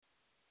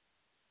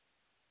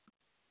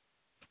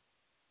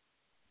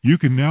You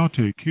can now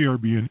take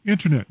KRBN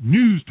Internet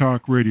News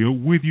Talk Radio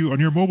with you on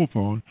your mobile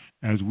phone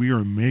as we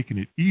are making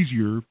it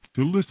easier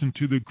to listen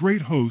to the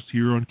great hosts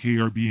here on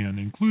KRBN,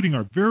 including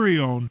our very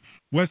own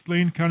West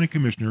Lane County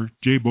Commissioner,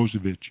 Jay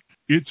Bozovich.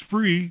 It's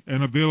free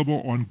and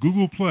available on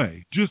Google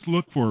Play. Just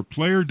look for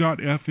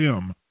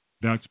player.fm.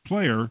 That's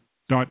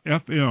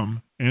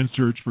player.fm and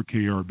search for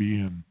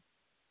KRBN.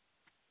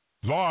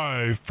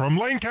 Live from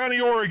Lane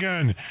County,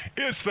 Oregon,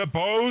 it's the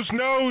Boze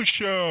Noze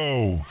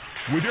Show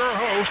with your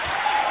host,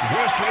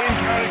 West Lane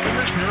County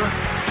Commissioner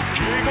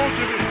Jay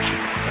Bozovich.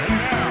 And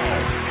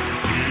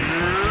now,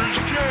 here's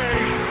Jay.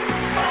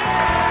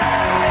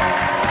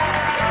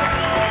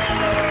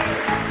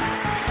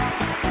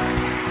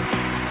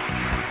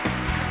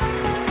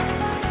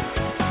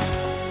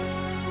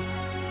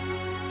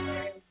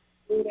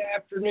 Good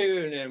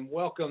afternoon, and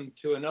welcome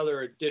to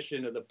another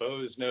edition of the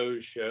Boze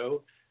Noze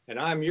Show. And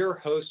I'm your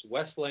host,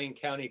 West Lane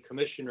County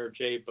Commissioner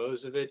Jay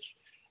Bozovich,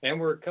 and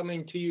we're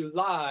coming to you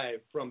live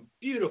from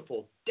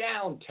beautiful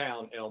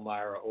downtown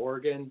Elmira,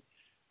 Oregon,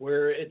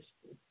 where it's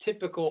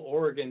typical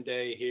Oregon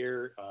day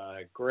here,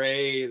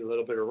 gray, a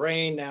little bit of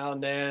rain now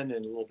and then,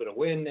 and a little bit of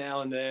wind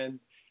now and then.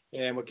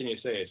 And what can you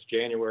say? It's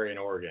January in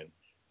Oregon.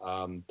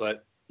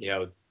 But,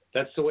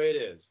 that's the way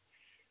it is.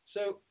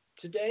 So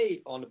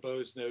today on the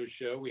Boze Noze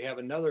Show, we have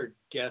another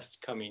guest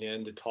coming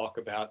in to talk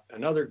about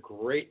another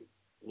great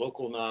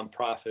local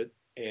nonprofit,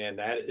 and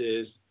that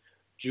is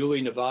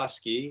Julie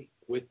Novosky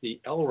with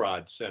the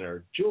ElRod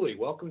Center. Julie,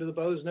 welcome to the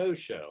Boze Noze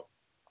Show.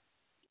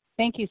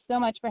 Thank you so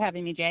much for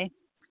having me, Jay.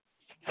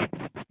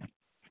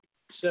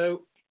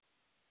 So,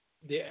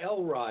 the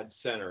ElRod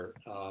Center,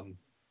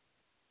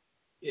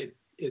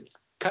 it's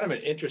kind of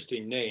an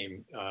interesting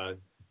name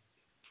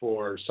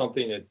for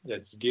something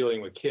that's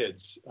dealing with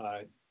kids.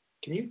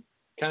 Can you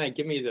kind of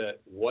give me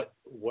what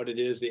it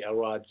is the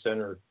ElRod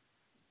Center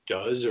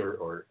does,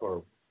 or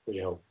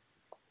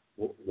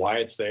why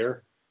it's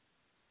there?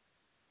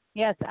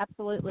 Yes,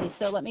 absolutely.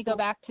 So let me go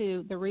back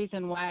to the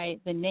reason why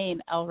the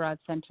name ElRod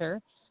Center.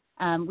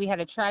 We had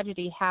a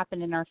tragedy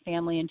happen in our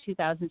family in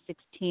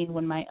 2016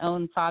 when my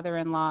own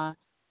father-in-law,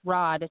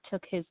 Rod,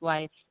 took his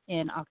life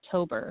in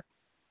October.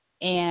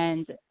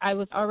 And I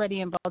was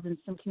already involved in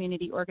some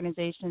community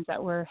organizations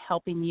that were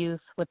helping youth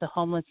with the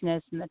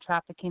homelessness and the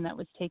trafficking that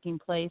was taking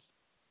place.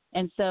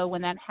 And so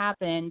when that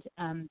happened,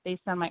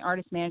 based on my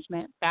artist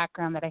management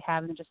background that I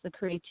have and just the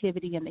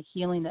creativity and the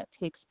healing that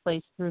takes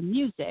place through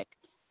music,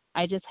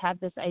 I just had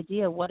this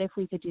idea, what if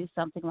we could do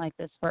something like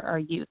this for our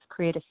youth,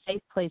 create a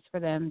safe place for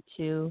them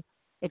to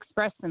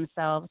express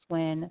themselves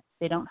when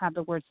they don't have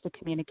the words to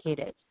communicate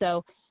it.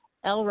 So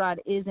ElRod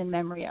is in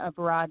memory of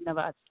Rod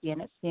Novosky,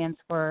 and it stands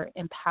for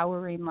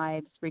Empowering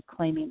Lives,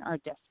 Reclaiming Our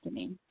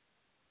Destiny.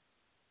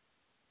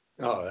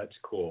 Oh, that's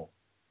cool.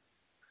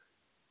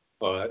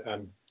 Well,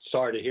 I'm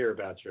sorry to hear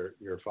about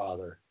your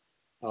father.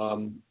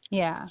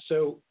 Yeah.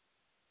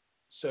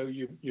 So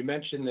you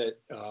mentioned that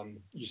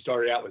you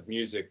started out with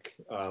music,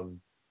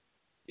 and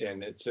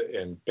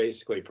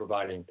basically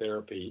providing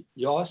therapy.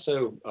 You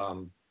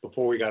also,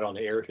 before we got on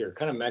the air here,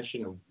 kind of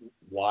mentioned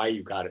why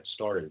you got it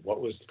started.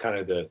 What was kind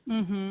of the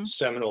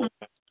seminal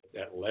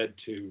that led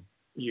to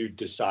you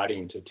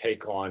deciding to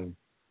take on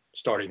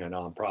starting a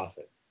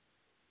nonprofit?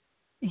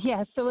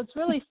 Yeah, so it's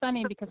really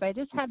funny because I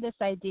just had this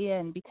idea,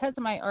 and because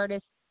of my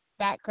artist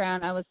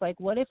background, I was like,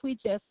 what if we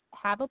just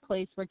have a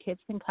place where kids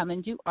can come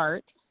and do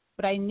art?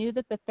 But I knew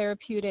that the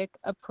therapeutic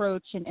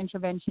approach and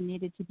intervention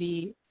needed to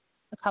be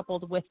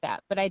coupled with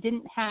that. But I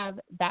didn't have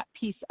that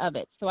piece of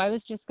it. So I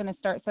was just going to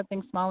start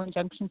something small in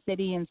Junction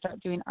City and start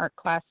doing art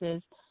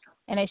classes.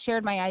 And I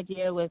shared my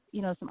idea with,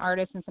 some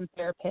artists and some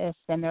therapists,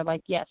 and they're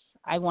like, yes,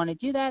 I want to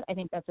do that. I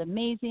think that's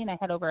amazing. I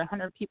had over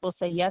 100 people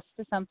say yes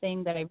to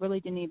something that I really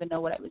didn't even know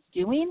what I was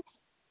doing.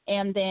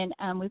 And then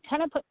we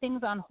kind of put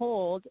things on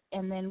hold.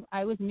 And then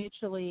I was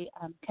mutually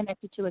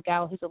connected to a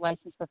gal who's a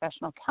licensed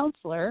professional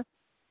counselor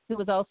who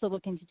was also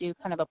looking to do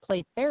kind of a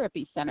play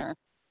therapy center.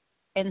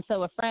 And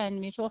so a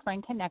mutual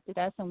friend connected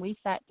us, and we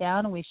sat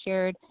down and we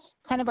shared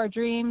kind of our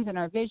dreams and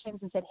our visions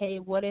and said, hey,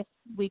 what if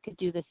we could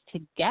do this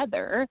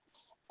together?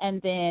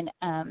 And then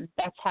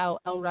that's how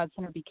ElRod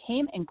Center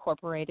became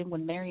incorporated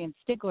when Marian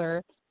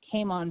Stigler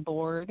came on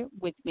board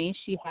with me.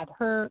 She had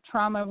her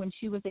trauma when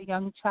she was a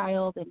young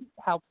child and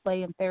how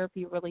play and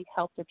therapy really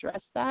helped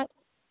address that.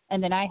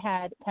 And then I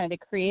had kind of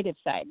the creative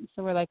side. And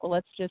so we're like, well,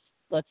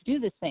 let's do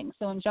this thing.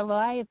 So in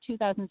July of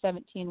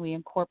 2017, we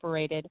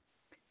incorporated.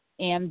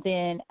 And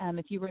then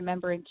if you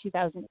remember in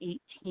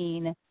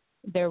 2018,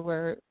 there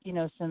were,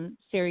 some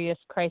serious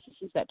crises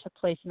that took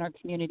place in our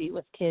community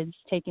with kids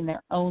taking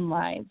their own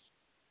lives.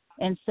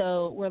 And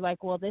so we're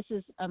like, well, this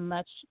is a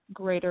much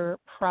greater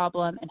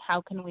problem, and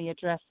how can we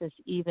address this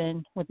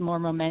even with more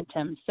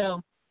momentum?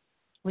 So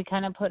we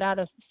kind of put out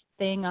a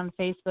thing on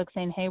Facebook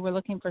saying, hey, we're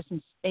looking for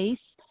some space.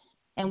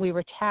 And we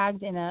were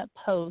tagged in a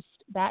post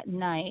that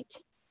night,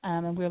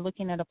 and we were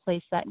looking at a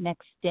place that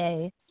next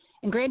day.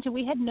 And granted,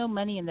 we had no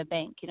money in the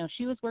bank.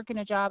 She was working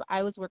a job,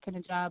 I was working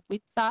a job.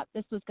 We thought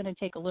this was going to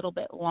take a little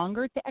bit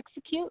longer to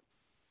execute.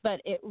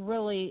 but it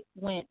really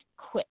went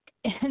quick.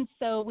 And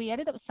so we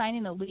ended up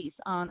signing a lease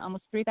on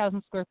almost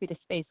 3,000 square feet of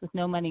space with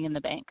no money in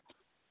the bank.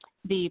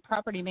 The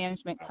property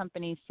management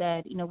company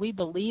said, we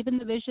believe in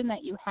the vision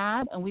that you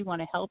have, and we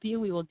want to help you.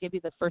 We will give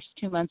you the first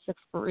 2 months for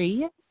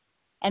free.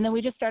 And then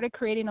we just started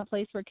creating a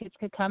place where kids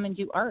could come and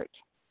do art.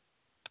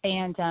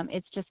 And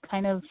it's just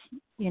kind of,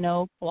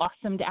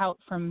 blossomed out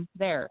from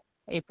there,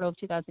 April of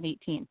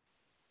 2018.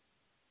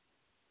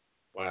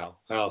 Wow.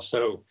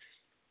 So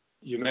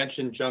you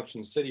mentioned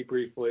Junction City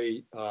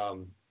briefly,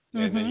 and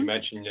then you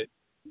mentioned it,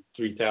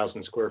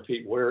 3,000 square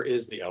feet. Where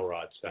is the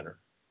ElRod Center?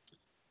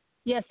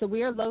 Yeah, so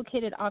we are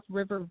located off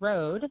River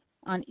Road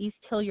on East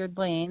Hilliard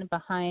Lane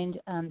behind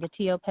the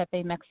Tio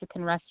Pepe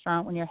Mexican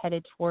restaurant when you're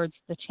headed towards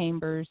the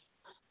Chambers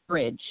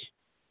Bridge.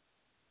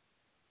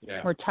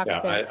 Yeah. We're tucked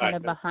there kind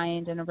of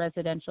behind in a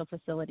residential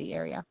facility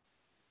area.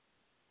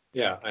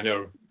 Yeah, I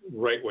know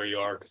right where you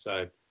are because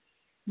I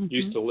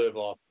used to live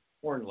off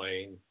Horn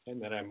Lane,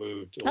 and then I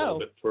moved a little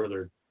bit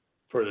further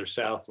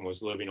south and was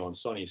living on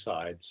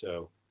Sunnyside.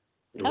 So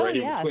you're right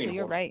in between. So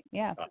you're right.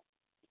 Yeah.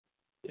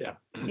 Yeah.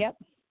 Yep.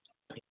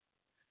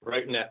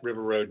 Right in that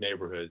River Road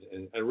neighborhood,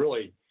 and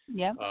really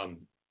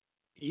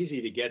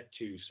easy to get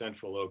to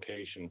central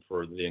location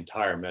for the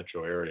entire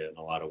metro area in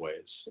a lot of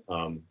ways.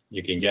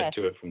 You can get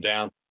to it from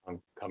down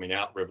coming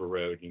out River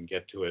Road. You can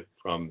get to it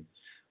from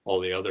all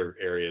the other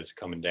areas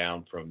coming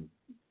down from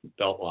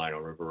Beltline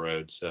on River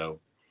Road. So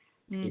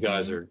you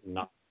guys are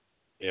not,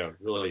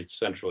 really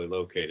centrally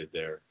located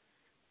there.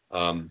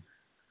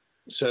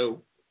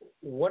 So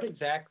what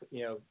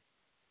exactly,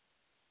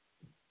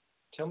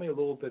 tell me a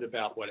little bit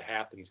about what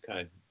happens kind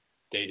of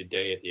day to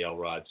day at the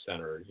ElRod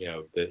Center.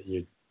 That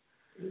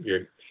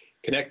you're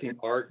connecting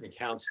art and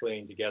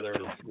counseling together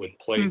with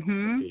play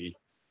therapy.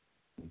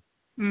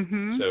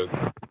 So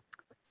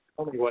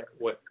tell me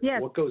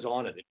what goes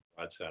on at the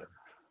ElRod Center.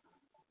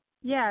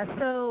 Yeah,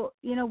 so,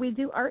 we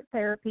do art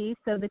therapy.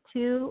 So the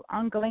 2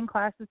 ongoing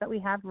classes that we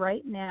have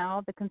right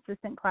now, the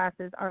consistent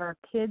classes, are our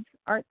kids'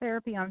 art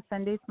therapy on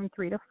Sundays from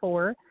 3 to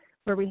 4,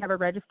 where we have a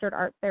registered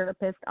art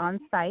therapist on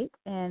site,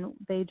 and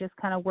they just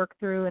kind of work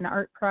through an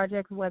art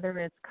project, whether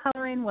it's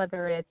coloring,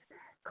 whether it's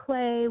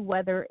clay,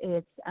 whether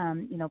it's,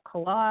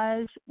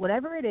 collage,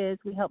 whatever it is.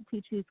 We help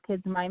teach these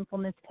kids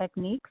mindfulness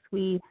techniques.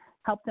 We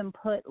help them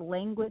put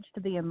language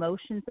to the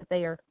emotions that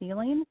they are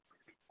feeling.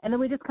 And then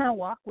we just kind of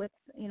walk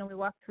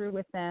through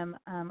with them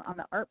on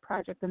the art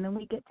project, and then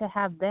we get to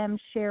have them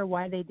share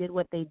why they did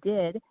what they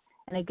did,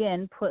 and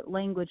again, put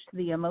language to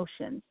the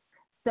emotions.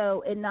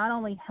 So it not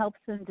only helps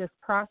them just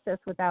process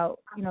without,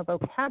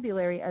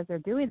 vocabulary as they're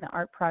doing the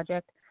art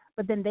project,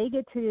 but then they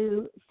get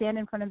to stand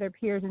in front of their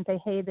peers and say,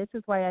 hey, this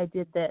is why I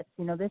did this.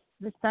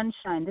 This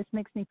sunshine, this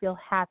makes me feel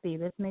happy.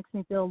 This makes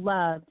me feel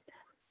loved.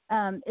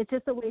 It's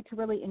just a way to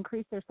really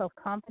increase their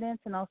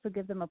self-confidence and also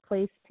give them a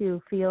place to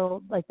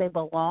feel like they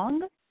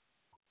belong.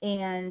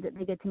 And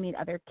they get to meet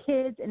other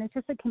kids, and it's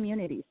just a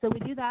community. So we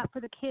do that for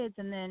the kids,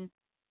 and then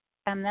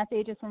that's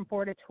ages from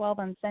 4 to 12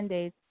 on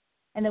Sundays.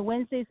 And then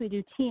Wednesdays we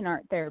do teen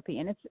art therapy,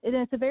 and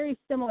it's a very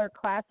similar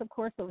class, of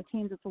course, but with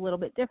teens it's a little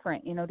bit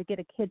different. To get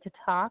a kid to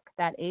talk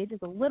that age is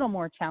a little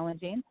more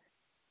challenging.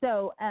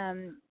 So,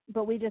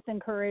 but we just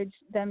encourage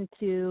them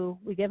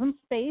we give them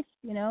space,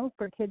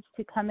 for kids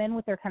to come in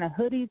with their kind of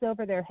hoodies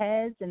over their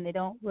heads, and they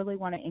don't really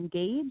want to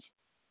engage.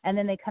 And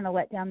then they kind of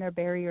let down their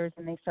barriers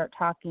and they start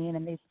talking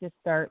and they just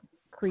start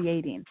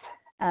creating.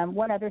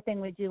 One other thing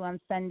we do on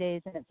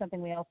Sundays, and it's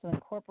something we also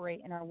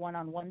incorporate in our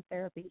one-on-one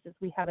therapies, is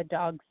we have a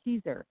dog,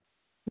 Caesar,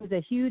 who's a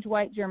huge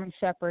white German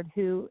Shepherd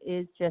who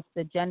is just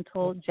a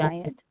gentle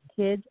giant.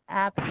 Kids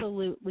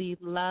absolutely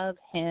love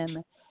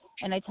him.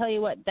 And I tell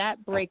you what,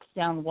 that breaks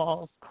down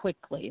walls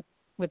quickly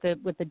with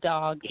the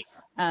dog.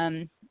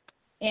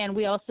 And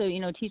we also,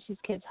 teach these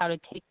kids how to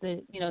take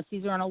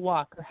Caesar on a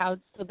walk,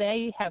 so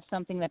they have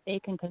something that they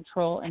can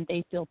control and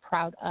they feel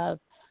proud of,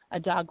 a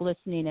dog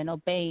listening and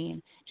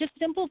obeying. Just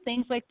simple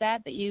things like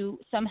that you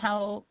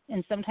somehow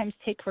and sometimes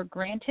take for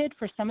granted.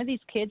 For some of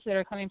these kids that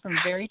are coming from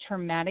very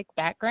traumatic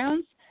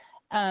backgrounds,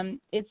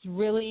 it's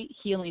really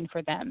healing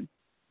for them.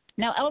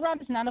 Now,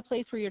 ElRod is not a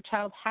place where your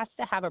child has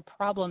to have a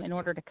problem in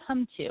order to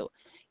come to.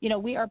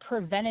 We are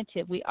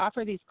preventative. We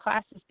offer these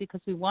classes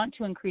because we want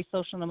to increase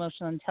social and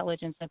emotional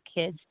intelligence of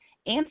kids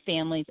and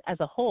families as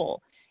a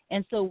whole.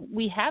 And so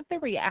we have the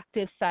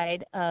reactive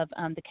side of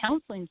the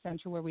counseling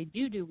center where we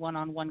do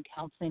one-on-one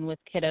counseling with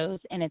kiddos,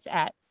 and it's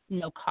at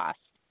no cost.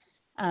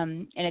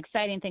 An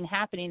exciting thing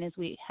happening is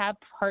we have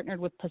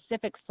partnered with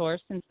Pacific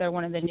Source, since they're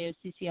one of the new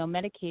CCO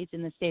Medicaids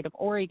in the state of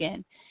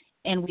Oregon,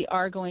 and we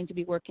are going to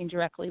be working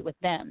directly with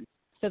them.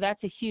 So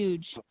that's a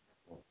huge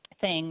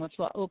thing, which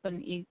will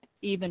open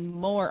even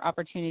more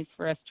opportunities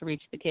for us to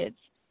reach the kids.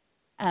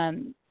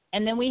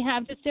 And then we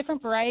have just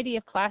different variety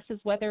of classes,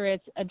 whether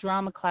it's a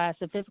drama class,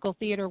 a physical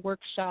theater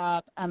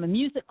workshop, a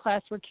music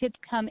class where kids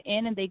come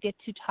in and they get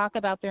to talk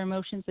about their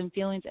emotions and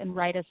feelings and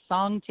write a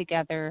song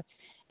together.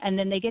 And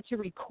then they get to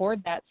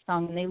record that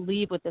song and they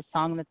leave with the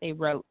song that they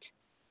wrote.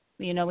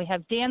 We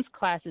have dance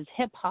classes,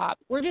 hip hop.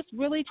 We're just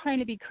really trying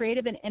to be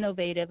creative and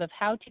innovative of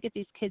how to get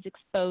these kids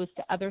exposed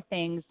to other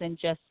things than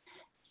just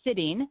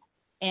sitting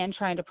and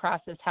trying to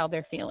process how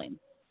they're feeling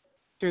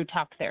through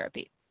talk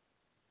therapy.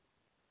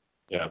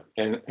 Yeah,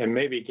 and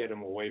maybe get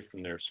them away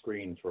from their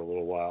screen for a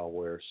little while,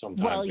 where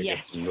sometimes they get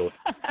some real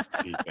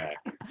feedback.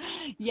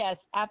 Yes,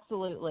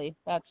 absolutely.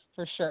 That's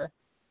for sure.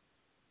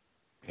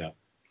 Yeah.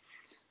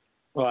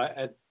 Well,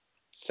 it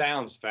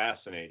sounds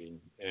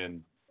fascinating,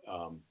 and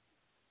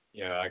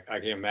I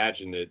can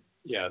imagine that.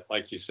 Yeah,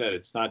 like you said,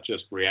 it's not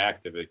just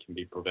reactive; it can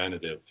be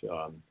preventative.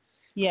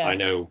 I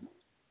know.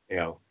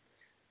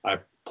 I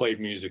played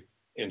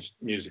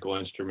musical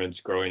instruments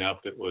growing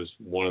up. It was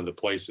one of the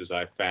places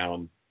I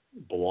found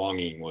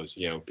belonging was,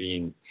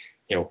 being,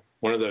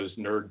 one of those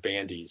nerd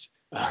bandies.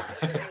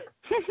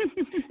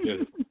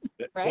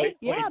 Right?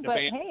 Yeah, but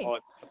hey.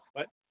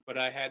 But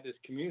I had this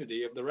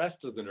community of the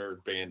rest of the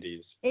nerd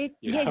bandies.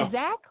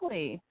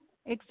 Exactly.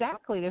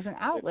 There's an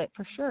outlet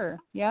for sure.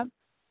 Yep.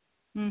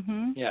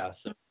 Mhm. Yeah.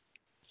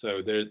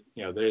 So there's,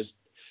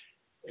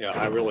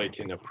 I really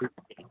can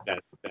appreciate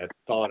that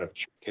thought of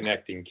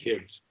connecting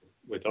kids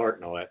with art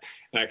and all that.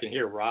 And I can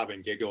hear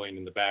Robin giggling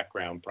in the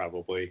background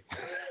probably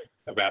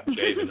about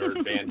Jay the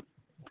Nerd Band.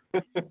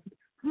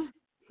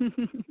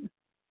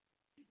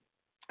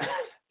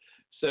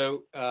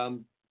 So,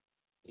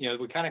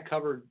 we kind of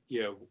covered,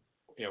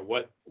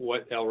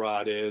 what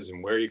ElRod is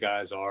and where you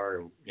guys are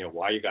and,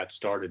 why you got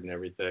started and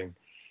everything.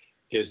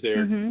 Is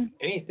there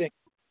anything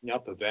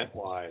up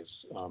event-wise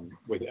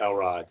with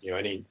ElRod?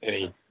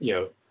 Any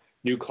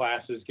new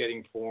classes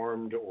getting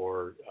formed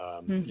or,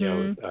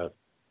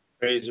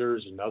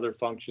 razors and other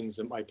functions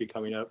that might be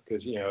coming up?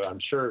 Because, I'm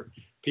sure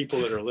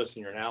people that are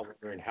listening are now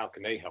wondering, how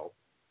can they help?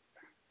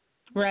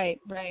 Right.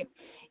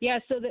 Yeah,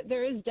 so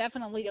there is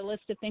definitely a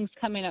list of things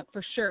coming up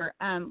for sure.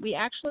 We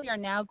actually are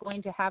now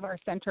going to have our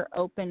center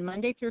open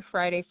Monday through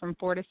Friday from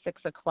 4 to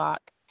 6 o'clock.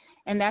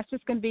 And that's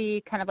just going to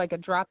be kind of like a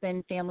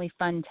drop-in family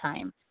fun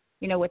time.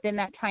 Within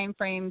that time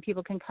frame,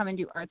 people can come and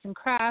do arts and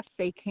crafts.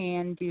 They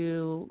can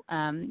do,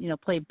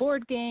 play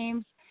board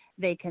games.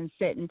 They can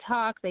sit and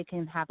talk. They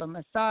can have a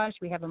massage.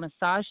 We have a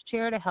massage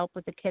chair to help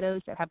with the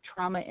kiddos that have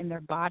trauma in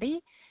their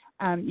body.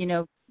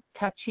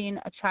 Touching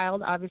a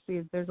child,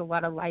 obviously, there's a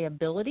lot of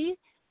liability.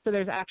 So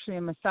there's actually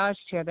a massage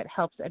chair that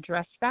helps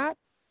address that.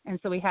 And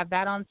so we have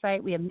that on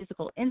site. We have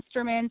musical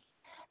instruments.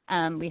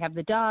 We have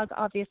the dog,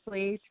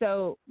 obviously.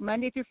 So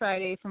Monday through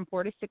Friday from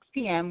 4 to 6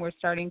 p.m., we're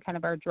starting kind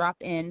of our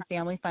drop-in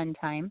family fun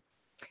time.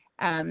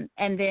 And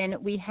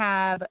then we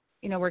have,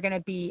 we're going to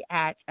be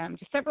at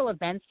just several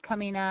events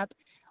coming up.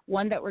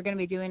 One that we're going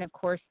to be doing, of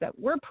course, that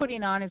we're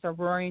putting on is a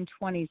Roaring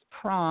 20s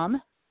prom.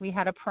 We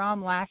had a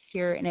prom last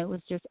year, and it was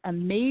just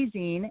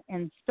amazing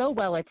and so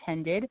well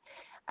attended.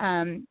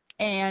 And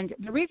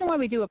the reason why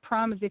we do a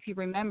prom is, if you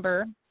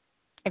remember,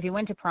 if you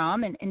went to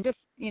prom and just,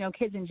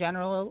 kids in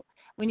general,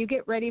 when you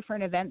get ready for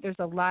an event, there's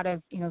a lot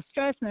of,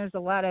 stress, and there's a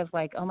lot of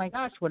like, oh my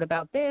gosh, what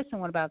about this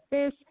and what about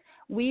this?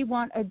 We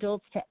want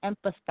adults to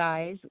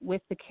empathize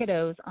with the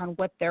kiddos on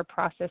what they're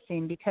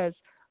processing, because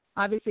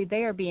obviously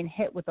they are being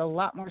hit with a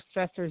lot more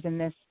stressors in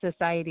this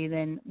society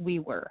than we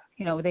were.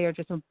 They are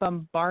just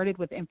bombarded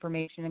with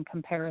information and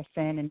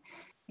comparison, and,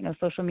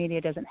 social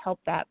media doesn't help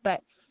that. But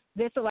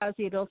this allows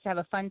the adults to have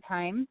a fun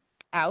time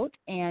out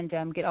and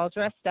get all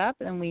dressed up.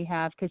 And we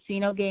have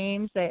casino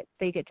games that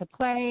they get to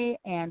play,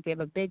 and we have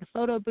a big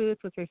photo booth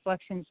with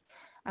Reflections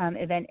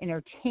event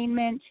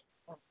entertainment,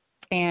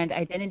 and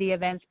Identity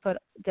Events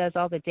does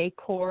all the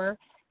decor,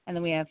 and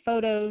then we have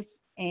photos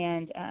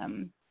and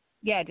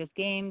just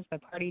games by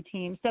party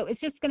teams. So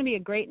it's just going to be a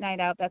great night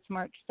out. That's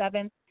March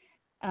 7th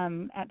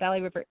at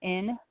Valley River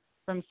Inn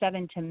from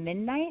 7 to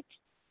midnight.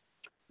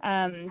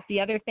 The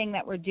other thing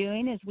that we're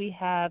doing is we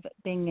have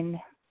been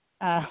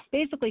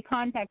basically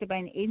contacted by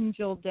an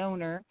angel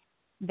donor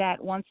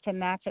that wants to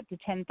match up to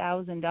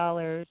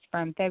 $10,000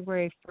 from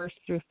February 1st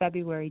through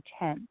February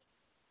 10th.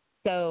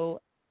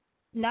 So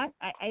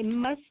I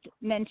must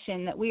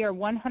mention that we are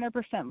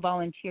 100%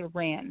 volunteer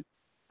ran.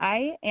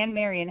 I and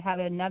Marion have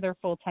another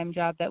full-time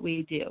job that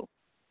we do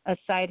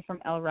aside from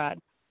ElRod.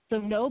 So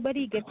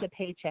nobody gets a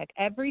paycheck.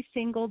 Every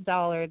single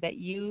dollar that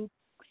you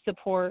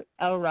support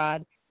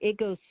ElRod, it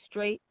goes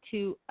straight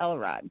to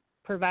ElRod,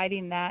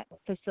 providing that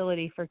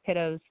facility for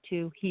kiddos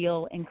to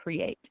heal and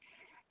create.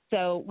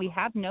 So we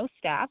have no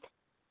staff,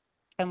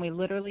 and we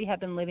literally have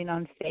been living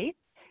on faith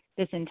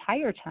this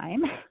entire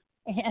time.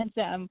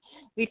 And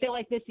we feel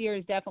like this year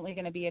is definitely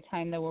going to be a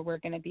time, though, where we're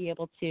going to be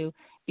able to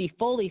be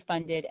fully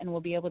funded, and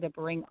we'll be able to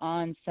bring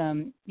on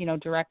some,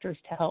 directors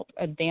to help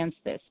advance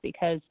this,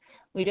 because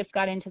we just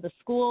got into the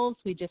schools.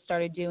 We just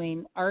started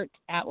doing art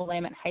at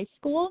Willamette High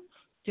School,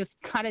 just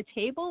cut a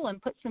table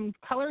and put some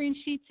coloring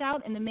sheets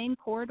out in the main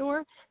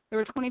corridor. There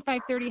were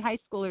 25, 30 high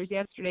schoolers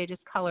yesterday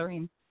just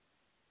coloring.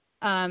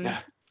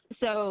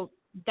 So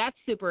that's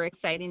super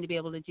exciting to be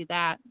able to do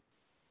that.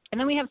 And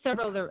then we have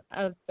several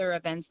other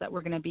events that we're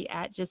going to be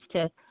at just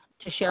to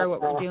share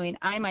what we're doing.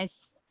 I'm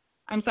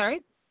sorry?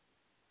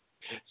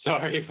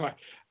 Sorry,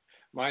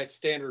 my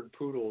standard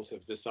poodles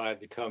have decided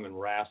to come and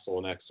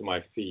wrestle next to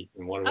my feet,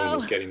 and one of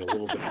them is getting a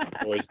little bit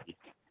noisy.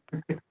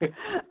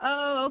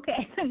 Oh,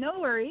 okay. No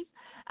worries.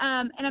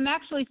 And I'm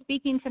actually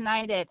speaking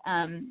tonight at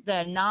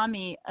the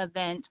NAMI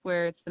event,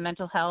 where it's the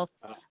mental health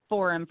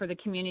forum for the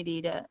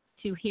community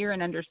to hear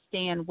and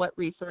understand what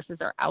resources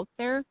are out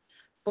there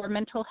for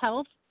mental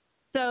health.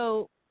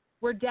 So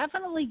we're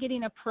definitely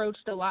getting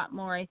approached a lot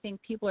more. I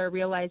think people are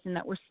realizing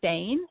that we're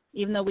staying,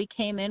 even though we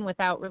came in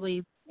without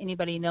really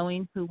anybody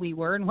knowing who we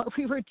were and what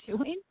we were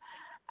doing.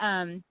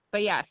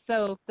 But yeah,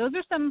 so those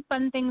are some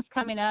fun things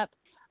coming up.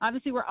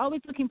 Obviously, we're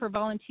always looking for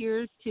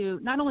volunteers to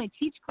not only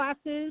teach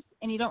classes,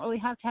 and you don't really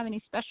have to have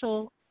any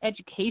special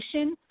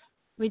education.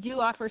 We do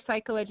offer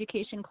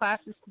psychoeducation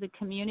classes to the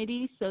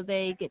community so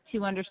they get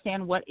to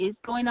understand what is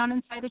going on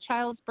inside a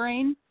child's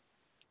brain.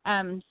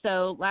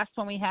 So last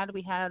one we had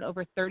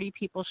over 30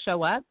 people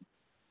show up,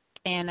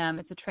 and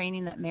it's a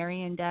training that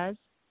Marion does.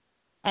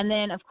 And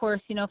then, of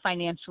course,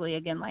 financially,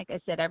 again, like I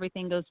said,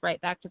 everything goes right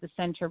back to the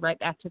center, right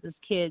back to those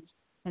kids.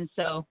 And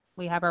so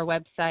we have our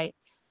website.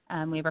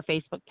 We have our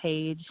Facebook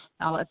page,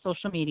 all that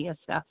social media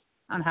stuff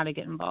on how to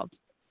get involved.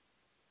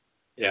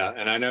 Yeah,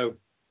 and I know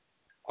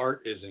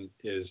art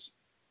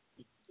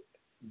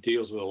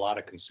deals with a lot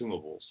of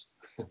consumables,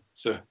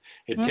 so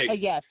it takes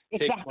yes,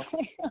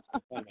 exactly.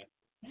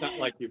 It's not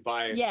like you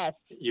buy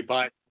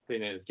something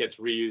and it gets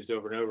reused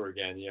over and over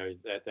again.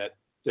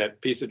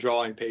 That piece of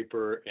drawing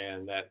paper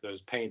and those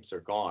paints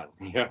are gone.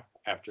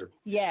 After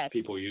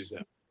people use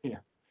them. Yeah.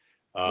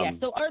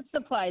 So art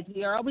supplies.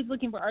 We are always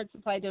looking for art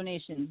supply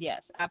donations.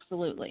 Yes,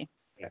 absolutely.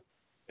 Yeah.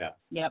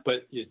 Yep.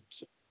 But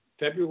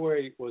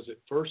February, was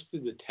it 1st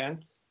through the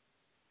 10th?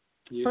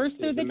 1st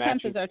through the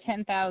 10th is our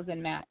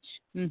 10,000 match.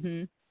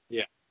 Mm-hmm.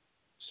 Yeah.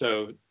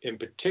 So in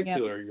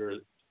particular, you're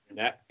in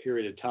that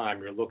period of time,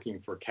 you're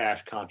looking for cash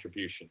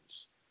contributions.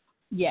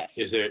 Yes.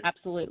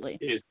 Absolutely.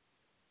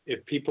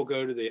 If people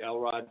go to the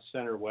ElRod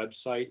Center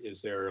website, is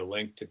there a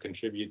link to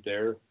contribute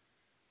there?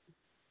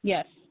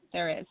 Yes,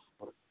 there is.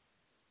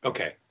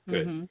 Okay,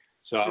 good. Mm-hmm.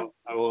 So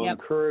I will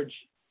encourage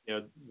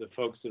the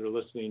folks that are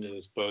listening to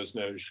this Bo's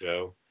Nose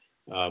show.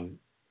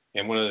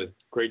 And one of the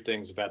great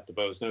things about the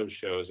Bo's Nose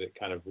show is it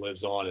kind of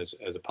lives on as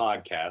a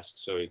podcast,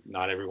 so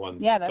not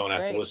everyone don't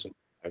have to listen.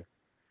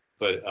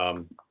 But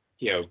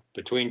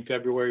between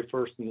February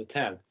 1st and the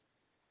 10th,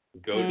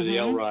 go to the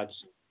ElRod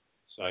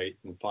site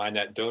and find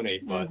that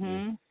donate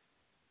button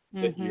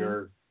that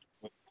you're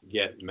going to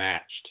get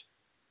matched.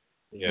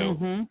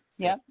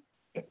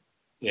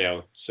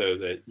 So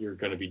that you're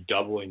going to be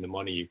doubling the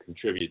money you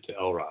contribute to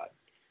ElRod.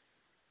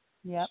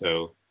 Yeah.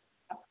 So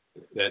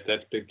that's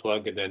a big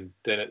plug. And then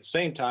at the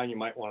same time, you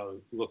might want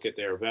to look at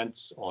their events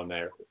on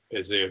there.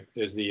 Is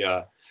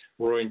the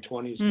Roaring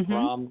 20s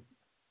prom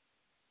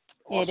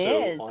also it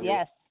is, on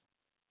yes.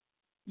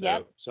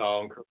 So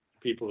I'll encourage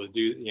people to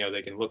do,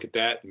 they can look at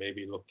that and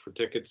maybe look for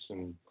tickets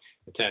and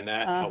attend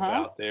that, help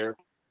out there.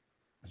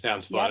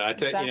 Sounds fun. Yep, I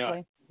tell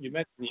exactly. you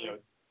mentioned,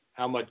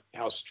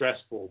 how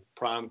stressful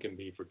prom can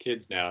be for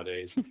kids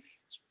nowadays.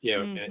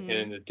 And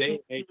in the day and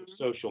age of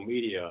social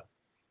media,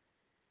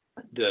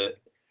 the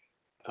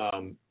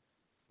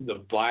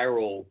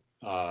viral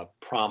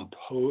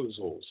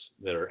promposals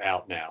that are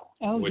out now,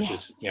 which is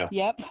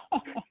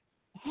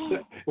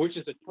which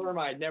is a term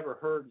I'd never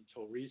heard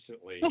until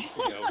recently.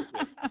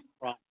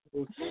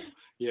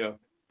 Promposal,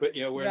 but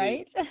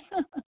where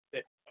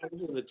the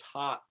over the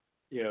top,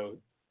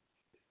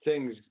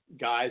 things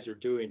guys are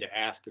doing to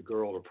ask a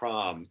girl to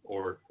prom,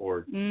 or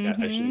I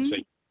shouldn't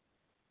say,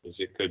 because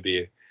it could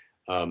be,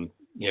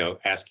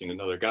 asking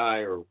another guy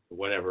or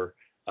whatever.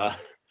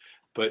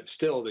 But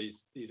still, these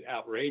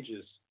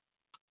outrageous,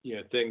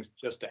 things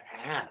just to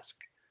ask,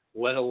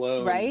 let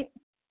alone. Right.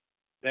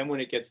 Then when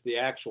it gets to the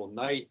actual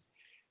night,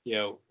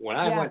 when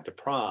I went to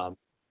prom,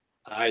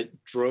 I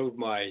drove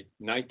my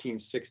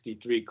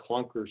 1963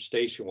 clunker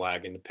station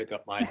wagon to pick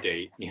up my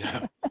date.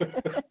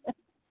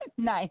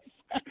 Nice.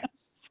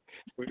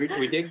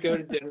 We did go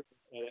to dinner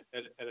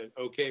at an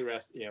okay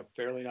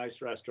fairly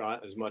nice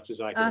restaurant, as much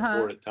as I could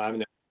afford at the time.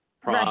 And then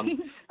prom,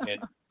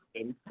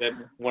 and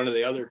then one of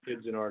the other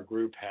kids in our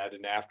group had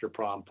an after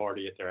prom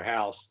party at their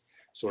house,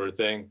 sort of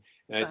thing.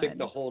 And I think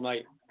the whole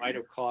night might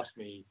have cost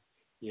me,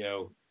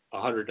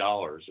 $100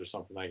 or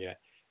something like that.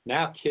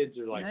 Now kids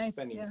are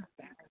spending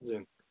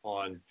thousands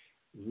on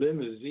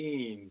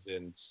limousines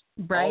and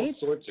all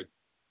sorts of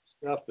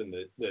stuff, and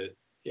the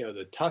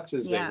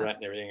tuxes they rent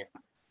and everything.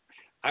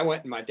 I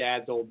went in my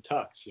dad's old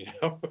tux,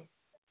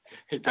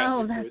 that's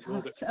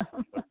awesome.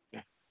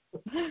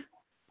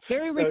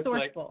 Very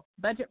resourceful,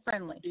 budget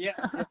friendly. Yeah.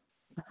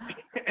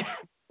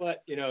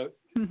 But,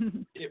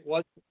 it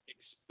wasn't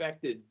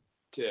expected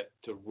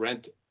to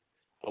rent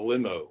a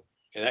limo.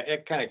 And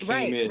that kind of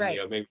came in,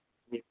 maybe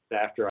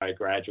after I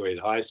graduated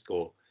high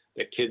school,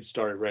 that kids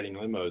started renting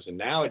limos. And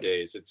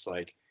nowadays it's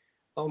like,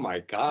 oh my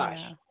gosh.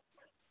 Yeah.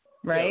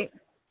 Right.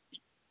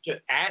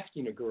 Just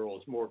asking a girl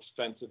is more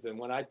expensive than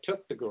when I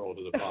took the girl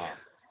to the prom.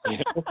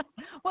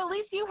 Well, at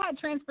least you had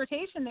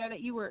transportation there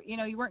that you were,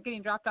 you weren't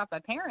getting dropped off by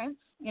parents,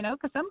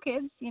 because some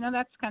kids,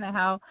 that's kind of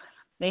how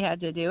They had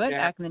to do it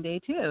back in the day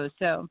too.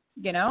 So,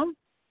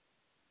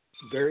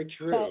 Very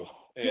true.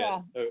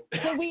 Yeah. So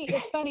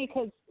it's funny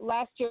because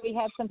last year we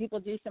had some people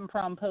do some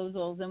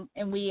promposals,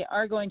 and we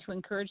are going to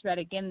encourage that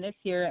again this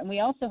year. And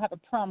we also have a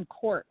prom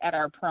court at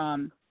our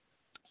prom.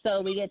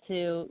 So we get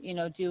to,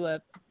 do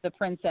the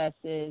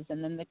princesses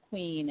and then the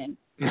queen. And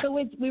so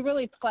we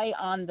really play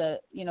on the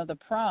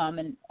prom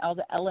and all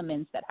the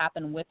elements that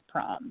happen with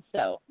prom.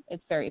 So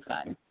it's very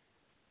fun.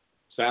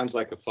 Sounds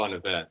like a fun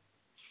event.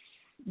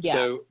 Yeah,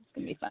 so, it's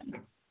going to be fun.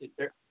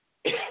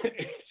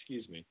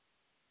 Excuse me.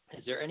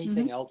 Is there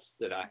anything else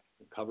that I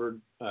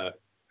covered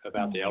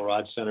about the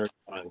ElRod Center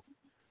and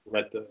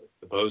let the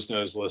Bows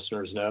Nose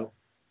listeners know?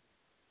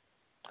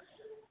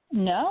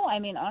 No, I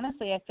mean,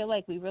 honestly, I feel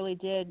like we really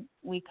did.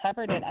 We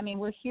covered it. I mean,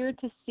 we're here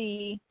to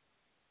see,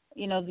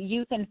 the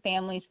youth and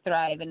families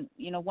thrive. And,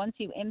 once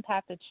you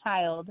impact a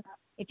child,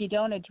 if you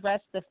don't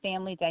address the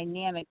family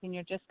dynamic, then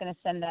you're just going to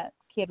send that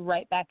kid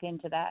right back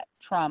into that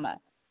trauma.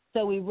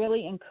 So we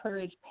really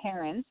encourage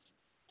parents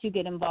to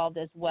get involved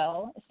as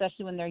well,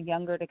 especially when they're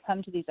younger, to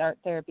come to these art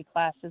therapy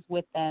classes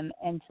with them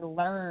and to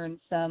learn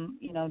some,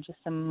 just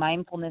some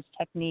mindfulness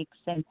techniques,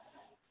 and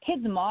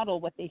kids model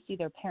what they see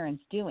their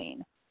parents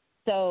doing.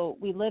 So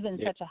we live in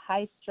such a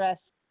high stress,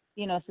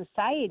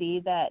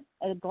 society that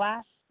a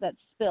glass that's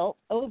spilt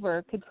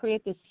over could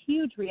create this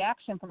huge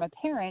reaction from a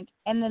parent.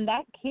 And then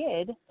that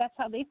kid, that's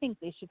how they think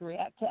they should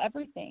react to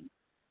everything.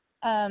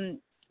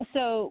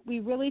 So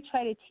we really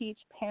try to teach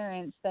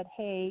parents that,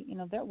 hey,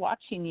 they're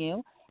watching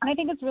you. And I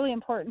think it's really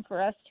important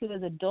for us, too,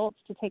 as adults,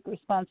 to take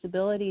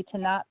responsibility to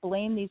not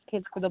blame these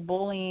kids for the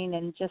bullying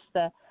and just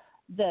the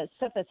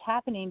stuff that's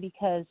happening,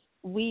 because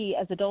we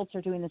as adults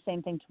are doing the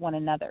same thing to one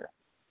another.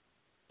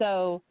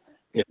 So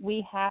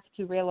we have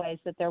to realize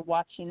that they're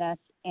watching us,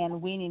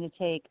 and we need to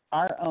take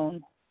our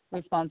own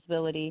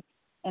responsibility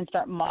and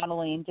start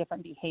modeling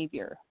different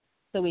behavior.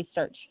 So we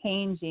start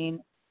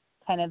changing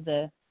kind of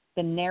the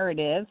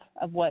narrative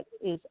of what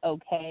is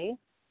okay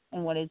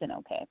and what isn't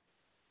okay.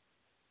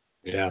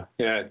 Yeah,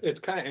 it's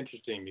kind of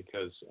interesting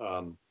because,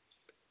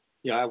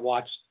 I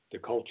watched the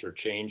culture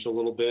change a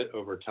little bit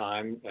over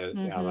time. I'm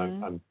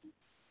going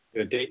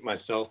to date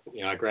myself.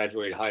 I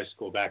graduated high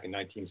school back in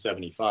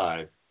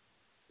 1975,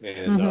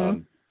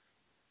 and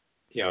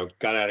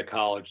got out of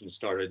college and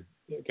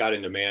got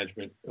into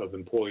management of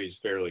employees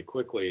fairly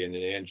quickly in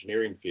the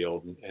engineering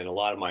field, and a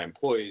lot of my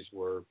employees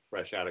were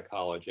fresh out of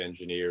college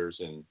engineers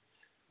and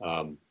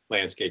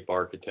landscape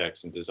architects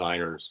and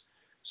designers.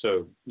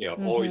 So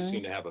always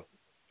seemed to have a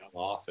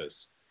office,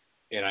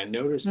 and I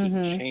noticed a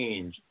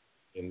change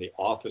in the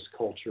office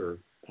culture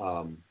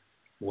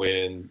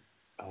when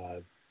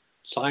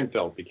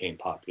Seinfeld became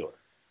popular.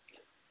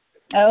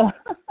 Oh,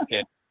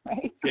 and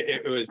right.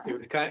 It was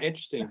kind of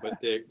interesting, but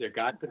there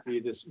got to be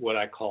this what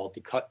I called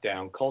the cut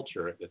down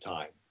culture at the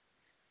time,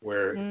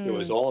 where it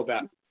was all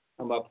about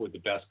come up with the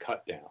best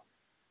cut down,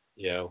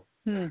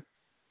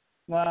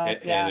 Wow.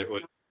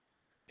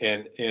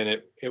 And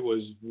it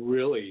was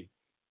really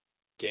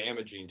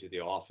damaging to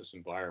the office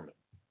environment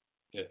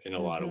in a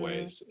lot of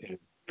ways. And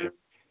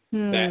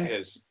that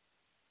has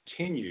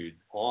continued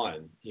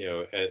on,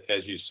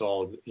 as you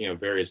saw,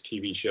 various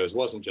TV shows. It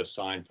wasn't just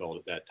Seinfeld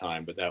at that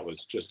time, but that was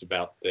just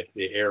about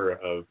the era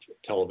of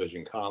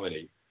television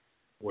comedy,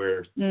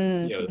 where,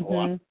 a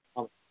lot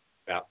of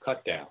about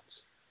cut downs,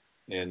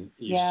 and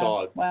you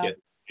saw it get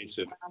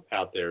invasive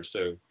out there.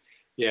 So,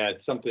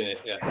 it's something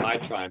that I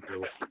try and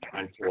be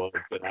mindful of,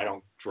 but I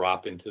don't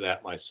drop into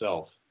that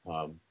myself.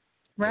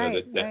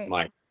 Right.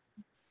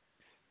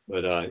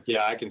 But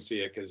I can see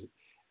it because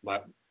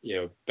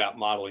about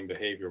modeling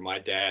behavior. My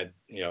dad,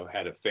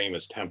 had a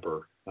famous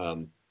temper,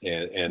 and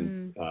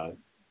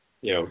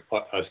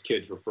us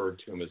kids referred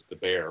to him as the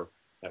Bear.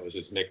 That was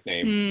his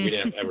nickname. We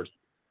didn't ever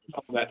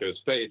tell that to his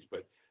face,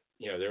 but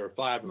there were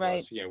five of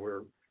us.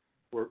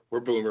 We're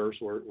boomers.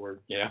 We're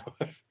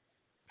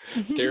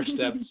stair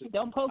steps.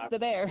 Don't poke the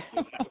bear.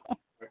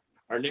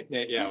 Our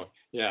nickname,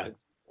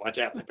 watch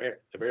out, the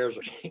bear's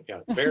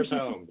the bear's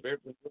home. The bear's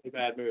in a really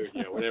bad mood.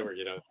 Whatever.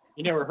 You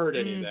never heard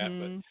any of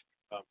that,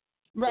 but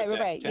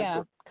right.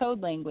 Temper,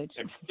 code language.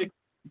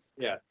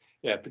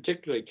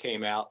 Particularly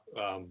came out.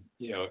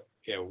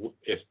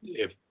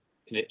 If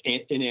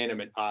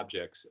inanimate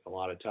objects a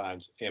lot of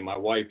times, and my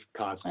wife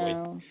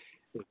constantly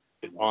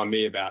on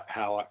me about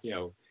how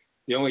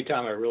the only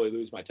time I really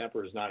lose my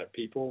temper is not at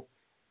people,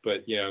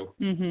 but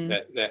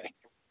that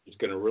is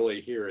going to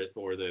really hear it,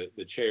 or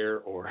the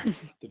chair, or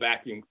the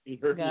vacuum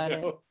cleaner. Got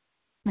it.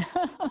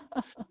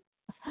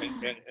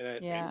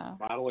 and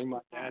modeling my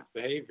dad's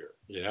behavior.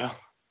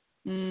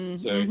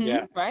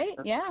 So right,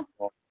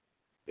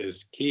 is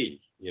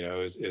key.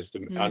 Is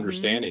the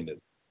understanding that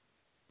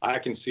I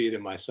can see it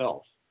in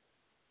myself.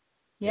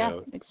 Yeah,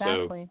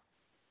 exactly.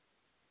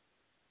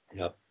 So,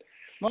 yep.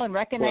 Well, and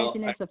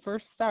recognizing is the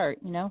first start.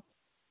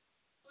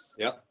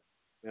 Yep.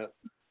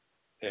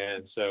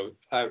 And so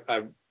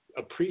I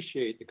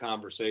appreciate the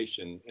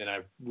conversation, and I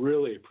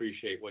really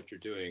appreciate what you're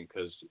doing,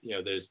 because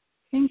there's.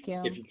 Thank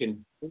you. If you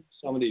can put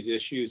some of these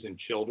issues in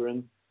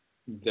children,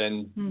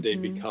 then they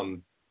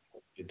become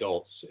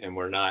adults, and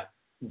we're not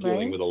dealing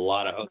Right. with a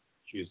lot of other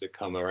issues that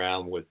come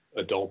around with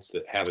adults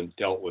that haven't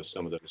dealt with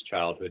some of those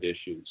childhood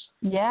issues.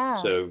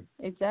 Yeah. So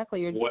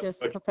exactly. You're just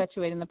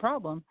perpetuating the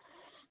problem.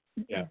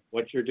 yeah,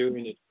 what you're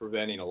doing is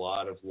preventing a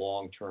lot of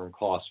long-term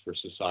costs for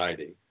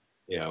society.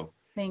 You know,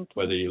 Thank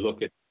you. whether you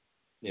look at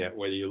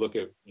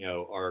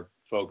our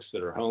folks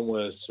that are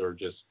homeless or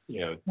just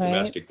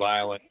domestic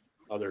violence,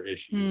 other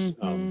issues,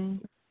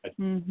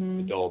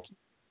 adults.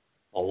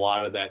 A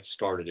lot of that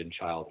started in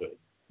childhood.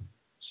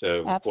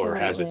 So or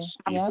has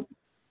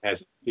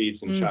its seeds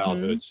in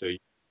childhood. So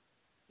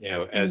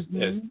as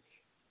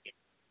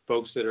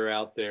folks that are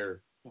out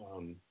there,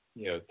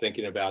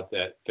 thinking about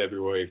that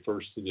February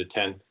 1st to the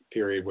 10th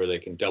period where they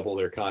can double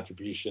their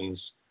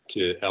contributions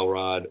to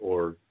ElRod,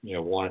 or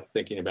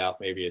thinking about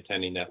maybe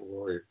attending that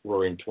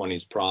Roaring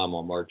 20s prom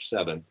on March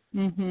 7th.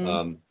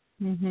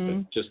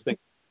 But just think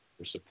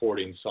we're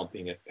supporting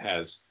something that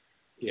has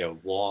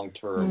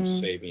long-term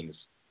savings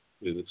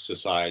to the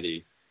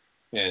society,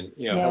 and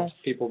helps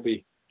people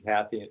be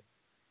happy,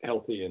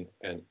 healthy,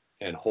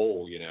 and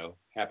whole.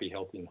 Happy,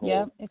 healthy, and whole.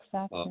 Yep,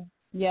 exactly.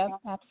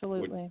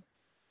 Absolutely.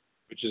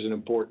 Which is an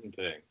important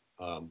thing.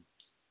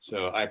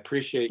 So I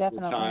appreciate your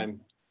time,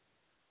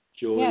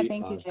 Julie, yeah,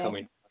 thank you, Jay.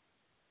 coming.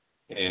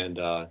 And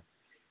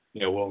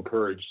we'll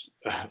encourage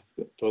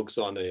folks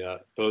on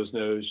the Bo's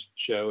Nose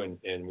show,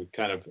 and we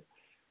kind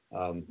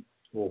of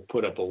we'll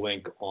put up a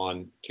link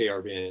on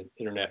KRBN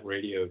Internet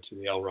Radio to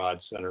the ElRod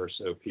Center,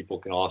 so people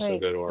can also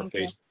go to our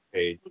Facebook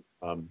page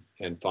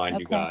and find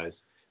you guys.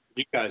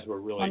 You guys were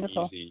really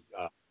easy.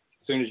 As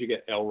soon as you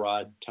get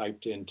ElRod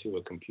typed into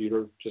a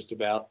computer, just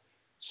about,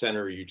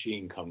 Center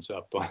Eugene comes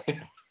up.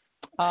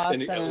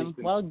 Awesome.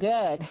 Well,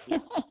 good.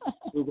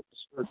 Google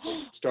search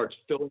starts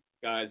filling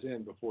guys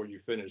in before you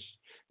finish.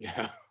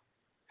 Yeah.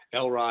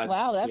 ElRod.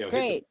 Wow, that's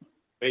great.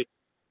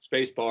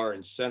 Space bar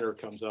and Center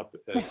comes up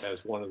as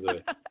one of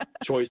the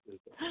choices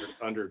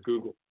under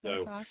Google.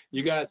 So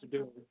you guys are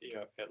doing,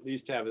 at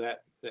least have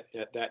that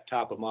at that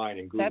top of mind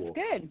in Google. That's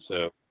good.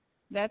 So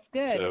that's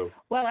good.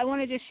 Well, I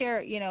want to just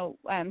share,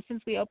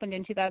 since we opened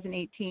in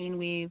 2018,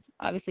 we've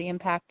obviously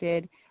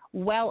impacted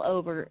well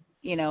over,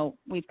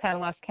 we've kind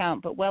of lost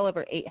count, but well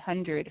over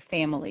 800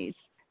 families.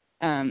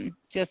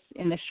 Just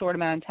in the short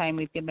amount of time,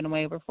 we've given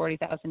away over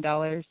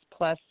 $40,000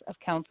 plus of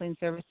counseling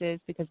services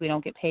because we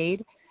don't get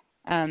paid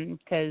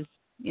because,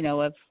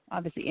 of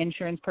obviously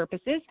insurance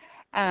purposes.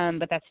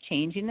 But that's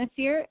changing this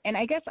year. And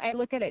I guess I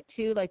look at it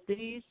too, like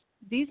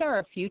these are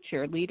our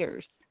future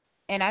leaders.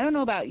 And I don't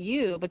know about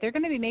you, but they're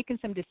going to be making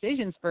some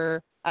decisions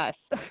for us.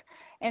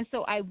 And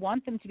so I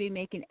want them to be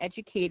making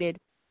educated,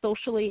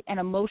 socially and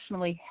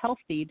emotionally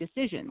healthy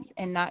decisions,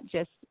 and not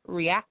just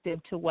reactive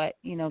to what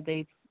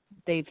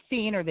they've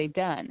seen or they've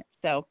done.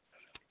 So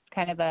it's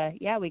kind of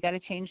we got to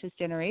change this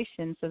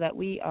generation so that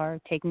we are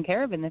taken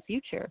care of in the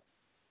future,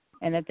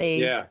 and that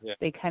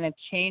they kind of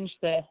change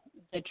the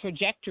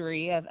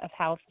trajectory of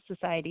how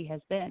society has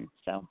been.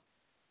 So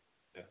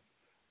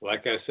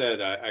like I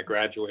said, I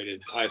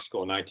graduated high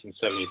school in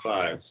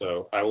 1975,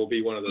 so I will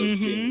be one of those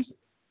kids.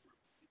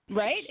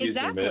 Right,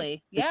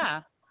 exactly.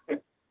 Yeah.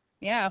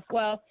 Yeah,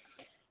 well,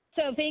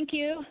 so thank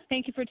you.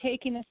 Thank you for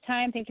taking this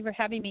time. Thank you for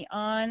having me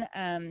on.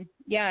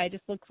 I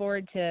just look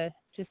forward to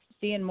just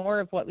seeing more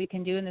of what we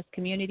can do in this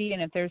community.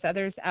 And if there's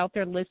others out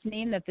there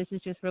listening that this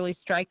is just really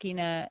striking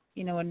a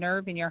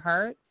nerve in your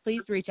heart,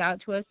 please reach out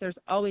to us. There's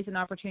always an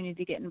opportunity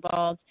to get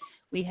involved.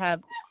 We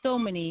have so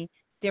many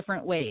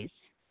different ways.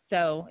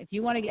 So if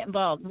you want to get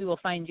involved, we will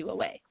find you a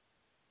way.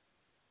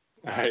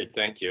 All right,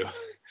 thank you.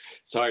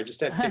 Sorry, I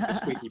just had to take the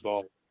squeaky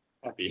ball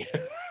puppy.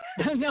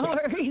 No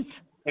worries.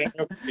 I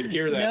can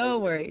hear that. No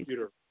worries.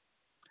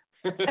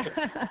 All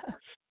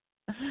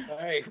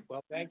right.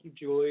 Well, thank you,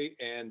 Julie,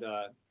 and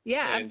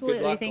absolutely.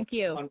 Good luck thank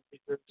you. On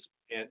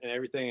and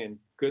everything,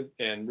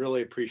 and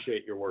really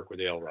appreciate your work with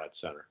the ElRod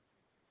Center.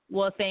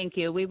 Well, thank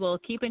you. We will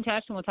keep in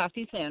touch, and we'll talk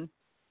to you soon.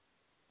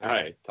 All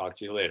right. Talk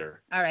to you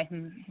later. All right.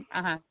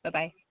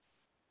 Bye-bye.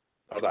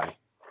 Bye-bye.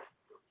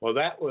 Well,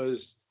 that was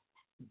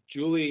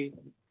Julie,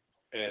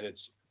 and it's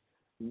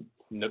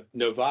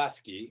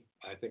Novosky.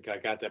 I think I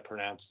got that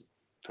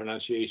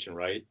pronunciation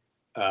right.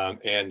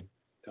 And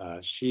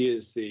she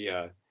is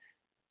the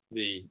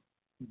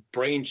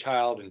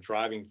brainchild and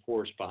driving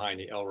force behind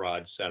the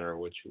ElRod Center,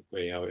 which,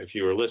 if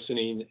you were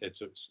listening, it's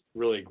a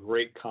really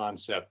great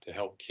concept to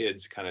help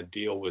kids kind of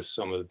deal with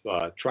some of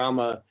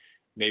trauma,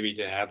 maybe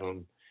to have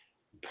them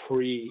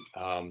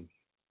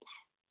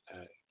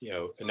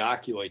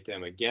inoculate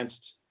them against,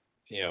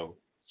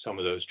 some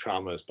of those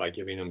traumas by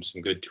giving them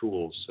some good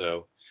tools.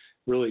 So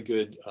really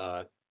good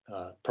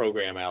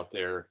program out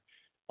there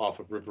off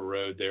of River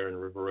Road there in the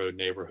River Road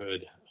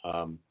neighborhood,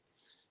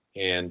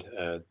 and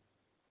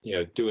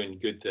doing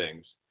good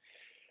things.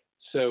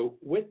 So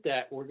with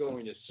that, we're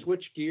going to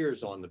switch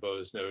gears on the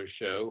Bo's Nose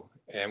Show,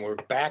 and we're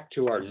back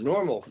to our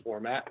normal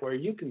format where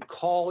you can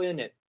call in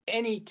at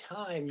any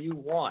time you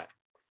want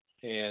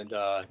and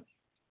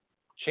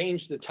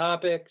change the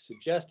topic,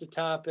 suggest a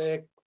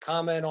topic,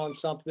 comment on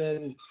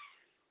something,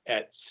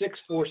 at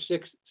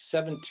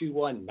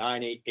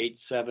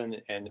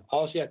 646-721-9887. And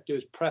all you have to do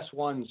is press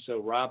 1 so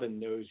Robin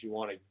knows you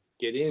want to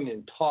get in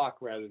and talk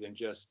rather than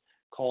just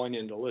calling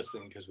in to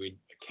listen, because we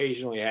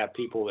occasionally have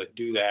people that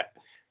do that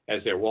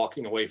as they're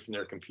walking away from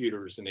their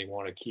computers and they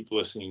want to keep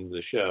listening to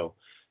the show.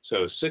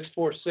 So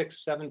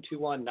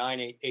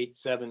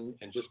 646-721-9887,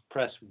 and just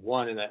press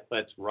 1, and that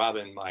lets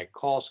Robin, my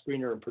call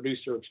screener and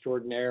producer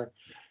extraordinaire,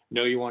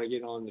 know you want to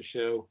get on the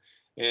show.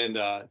 And,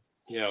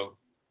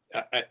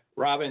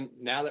 Robin,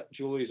 now that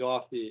Julie's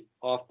off the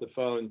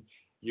phone,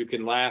 you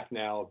can laugh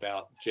now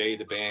about Jay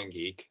the Band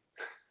Geek.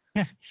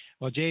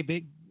 Well, Jay,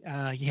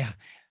 yeah,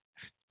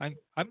 I'm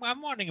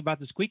wondering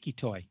about the squeaky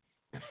toy.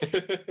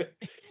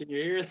 Can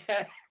you hear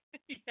that?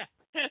 Yeah.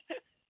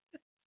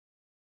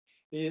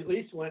 He at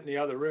least went in the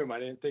other room. I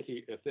didn't think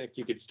I think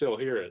you could still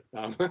hear it.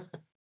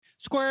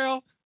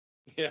 Squirrel.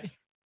 Yeah.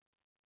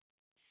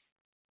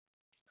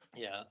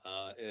 Yeah.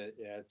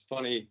 It's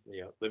funny,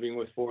 living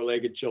with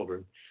 4-legged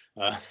children.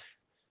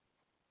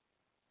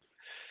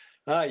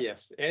 Yes.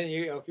 And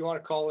if you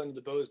want to call into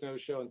the Bo's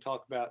Nose Show and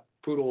talk about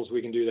poodles,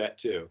 we can do that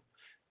too.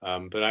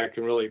 But I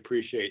can really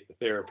appreciate the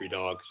therapy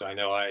dogs. I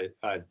know I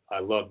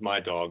loved my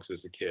dogs as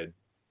a kid,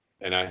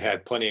 and I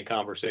had plenty of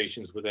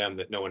conversations with them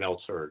that no one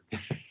else heard.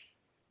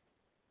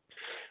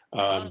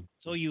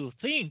 So you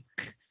think?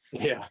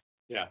 Yeah.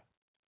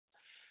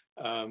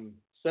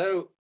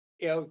 So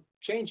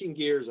changing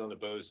gears on the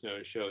Bo's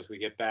Nose Show as we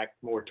get back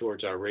more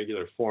towards our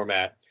regular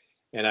format,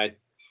 and I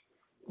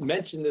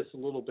mentioned this a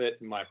little bit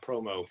in my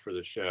promo for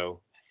the show,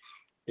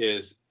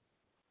 is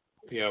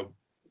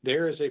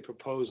there is a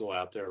proposal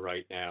out there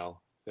right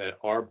now that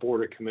our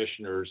Board of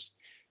Commissioners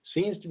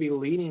seems to be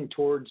leaning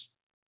towards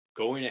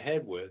going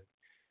ahead with,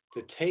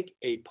 to take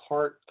a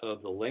part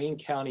of the Lane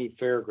County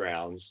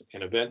Fairgrounds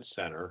and Event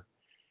Center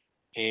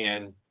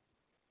and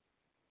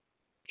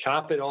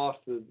chop it off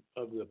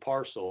of the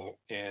parcel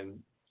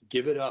and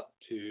give it up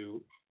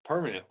to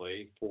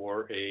permanently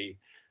for a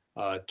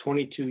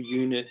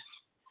 22-unit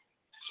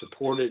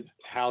supported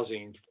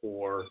housing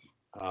for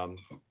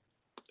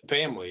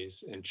families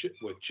and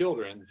with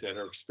children that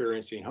are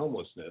experiencing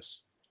homelessness,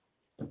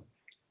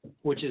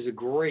 which is a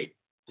great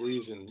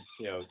reason.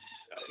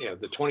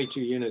 The 22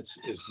 units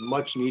is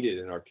much needed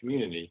in our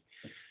community.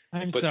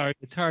 I'm sorry,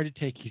 it's hard to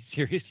take you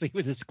seriously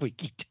with a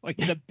squeaky toy.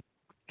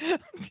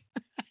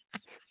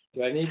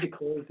 Do I need to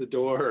close the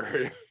door?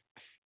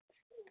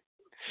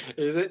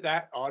 Is it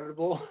that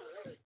audible?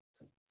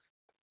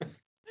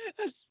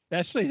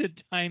 Especially the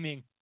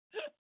timing.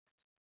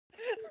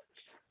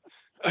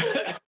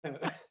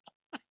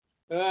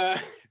 This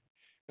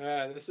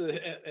is,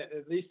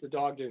 at least the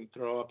dog didn't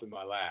throw up in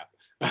my lap.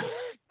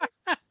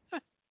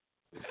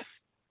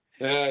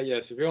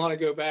 Yes, if you want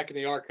to go back in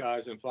the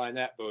archives and find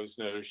that Bo's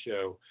Nose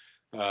Show,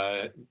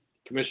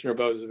 Commissioner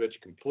Bozovich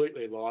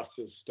completely lost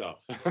his stuff.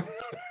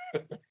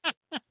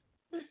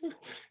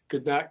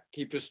 Could not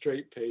keep a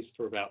straight pace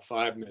for about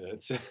 5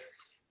 minutes.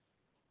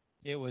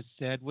 It was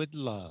said with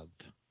love.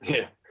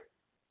 Yeah.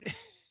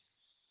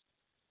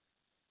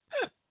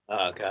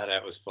 Oh, God,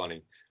 that was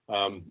funny.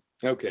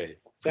 Okay.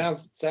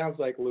 Sounds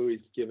like Louis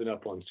given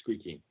up on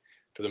squeaking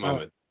for the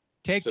moment.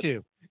 Take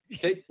two.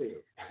 Take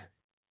two.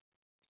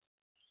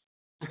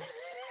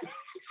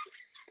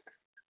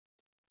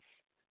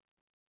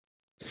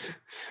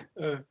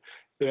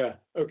 Yeah,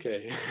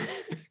 okay.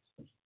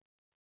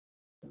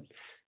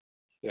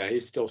 Yeah,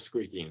 he's still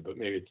squeaking, but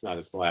maybe it's not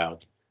as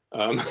loud.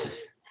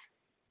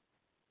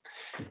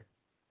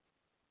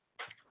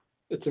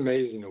 It's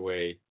amazing the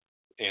way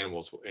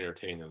animals will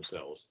entertain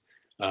themselves.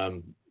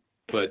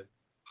 But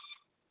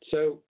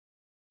so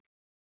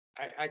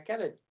I got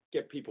to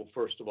get people,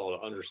 first of all,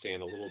 to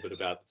understand a little bit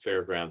about the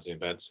Fairgrounds and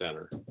Event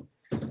Center.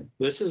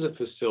 This is a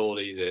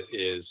facility that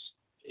is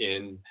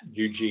in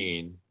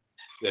Eugene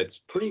that's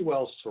pretty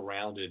well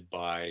surrounded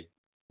by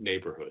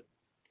neighborhood.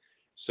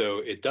 So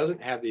it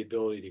doesn't have the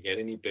ability to get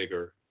any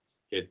bigger.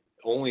 It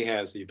only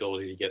has the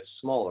ability to get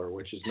smaller,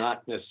 which is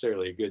not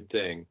necessarily a good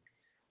thing,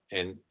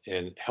 and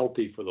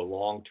healthy for the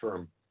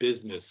long-term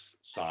business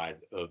side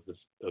of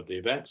the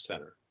event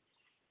center.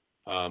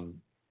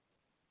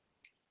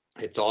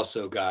 It's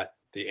also got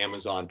the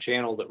Amazon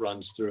channel that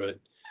runs through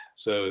it.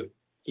 So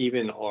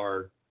even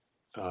our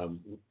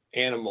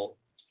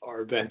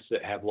events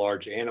that have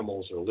large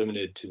animals are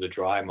limited to the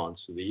dry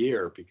months of the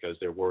year because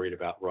they're worried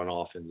about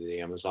runoff into the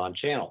Amazon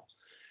channel.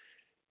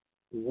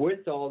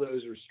 With all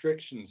those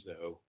restrictions,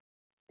 though,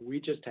 we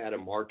just had a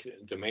market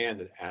and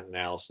demand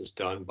analysis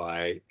done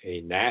by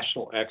a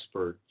national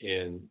expert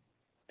in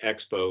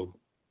expo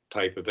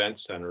type event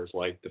centers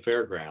like the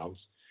Fairgrounds,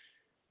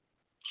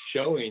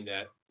 showing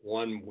that,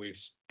 one, we've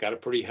got a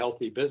pretty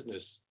healthy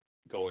business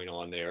going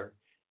on there,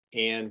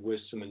 and with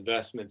some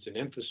investments in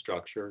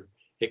infrastructure,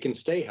 it can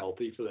stay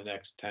healthy for the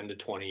next 10 to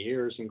 20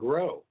 years and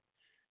grow.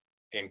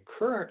 And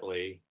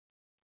currently,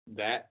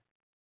 that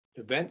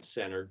event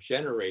center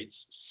generates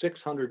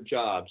 600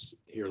 jobs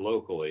here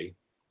locally,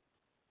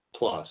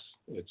 plus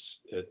it's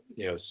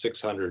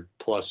 600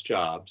 plus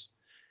jobs,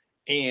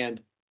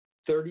 and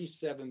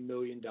 $37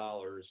 million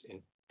in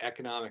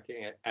economic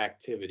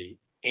activity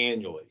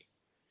annually.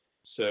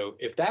 So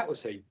if that was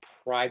a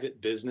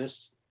private business,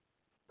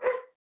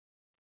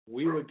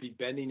 we would be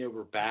bending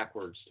over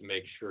backwards to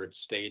make sure it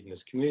stayed in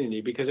this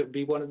community, because it would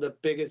be one of the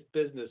biggest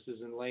businesses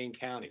in Lane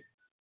County,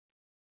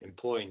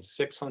 employing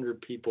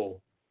 600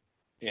 people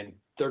and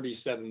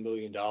 $37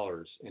 million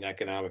in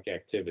economic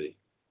activity.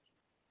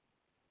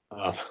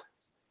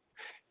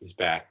 He's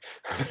back.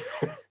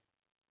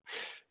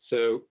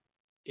 So,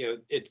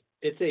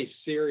 it's a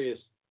serious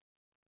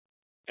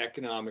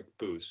economic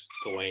boost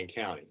to Lane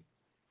County,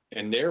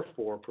 and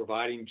therefore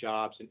providing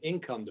jobs and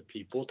income to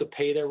people to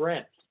pay their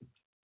rent.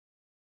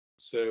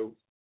 So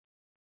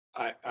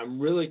I'm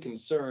really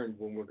concerned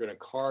when we're going to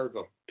carve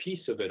a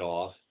piece of it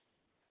off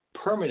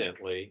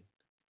permanently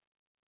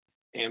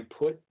and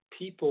put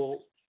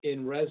people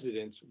in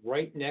residence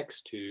right next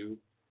to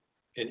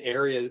an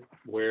area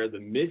where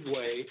the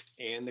Midway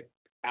and the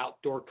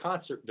outdoor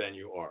concert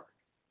venue are.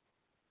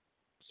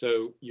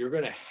 So you're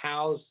going to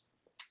house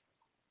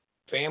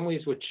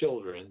families with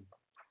children,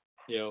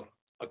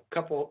 a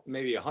couple,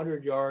 maybe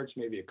 100 yards,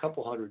 maybe a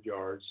couple hundred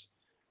yards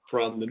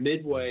from the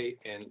Midway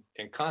and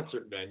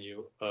concert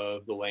venue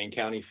of the Lane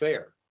County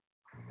Fair.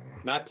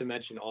 Not to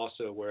mention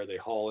also where they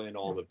haul in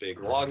all the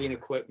big logging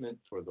equipment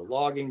for the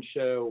logging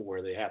show,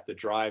 where they have to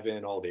drive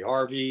in all the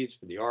RVs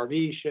for the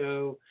RV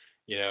show,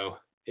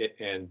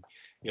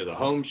 the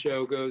home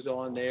show goes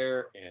on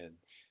there, and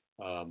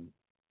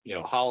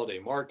holiday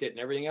market and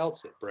everything else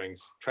that brings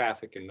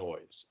traffic and noise.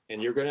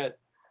 And you're going to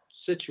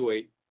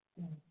situate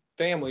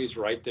families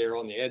right there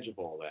on the edge of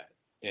all that,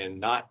 and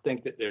not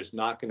think that there's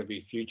not going to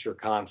be future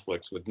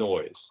conflicts with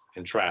noise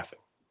and traffic.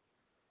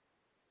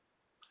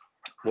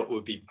 What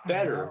would be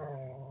better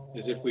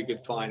is if we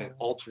could find an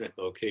alternate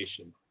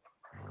location.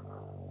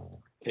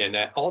 And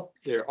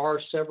there are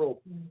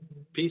several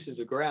pieces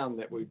of ground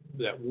that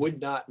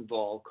would not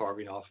involve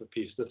carving off a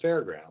piece of the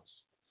fairgrounds.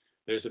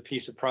 There's a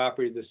piece of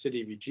property the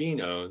city of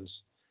Eugene owns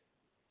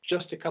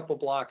just a couple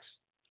blocks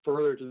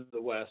further to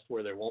the west,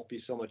 where there won't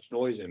be so much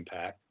noise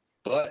impact,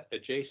 but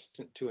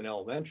adjacent to an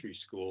elementary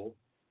school,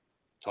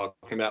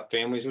 talking about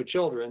families with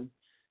children,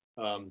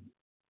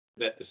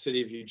 that the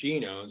city of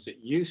Eugene owns. It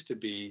used to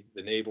be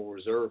the Naval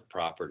Reserve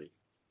property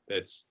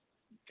that's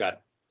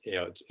got,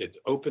 it's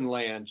open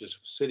land just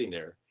sitting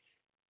there.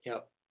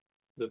 How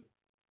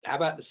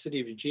about the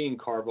city of Eugene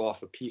carve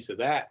off a piece of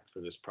that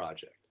for this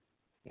project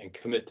and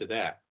commit to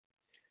that?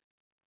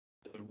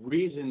 The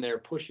reason they're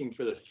pushing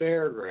for the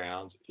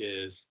fairgrounds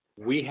is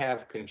we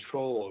have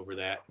control over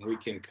that, and we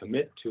can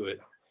commit to it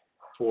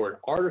for an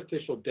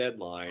artificial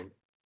deadline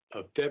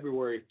of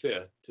February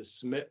 5th to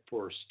submit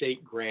for a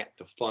state grant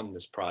to fund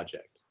this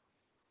project.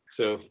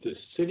 So if the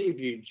city of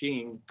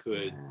Eugene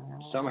could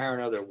somehow or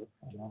another,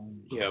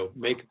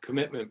 make a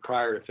commitment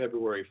prior to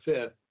February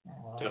 5th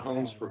to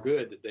Homes for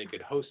Good that they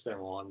could host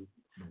them on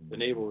the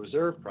Naval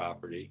Reserve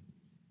property,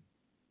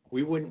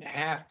 we wouldn't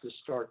have to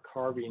start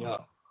carving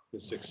up the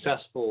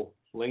successful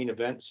Lane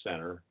Event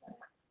Center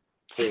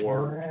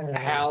for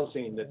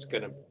housing that's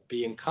going to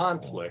be in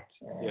conflict,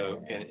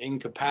 and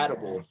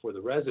incompatible for the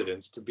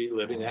residents to be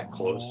living that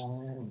close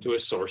to a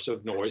source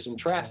of noise and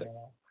traffic.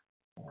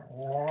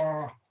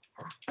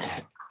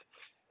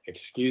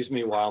 Excuse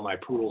me while my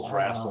poodles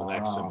wrestle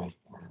next to me.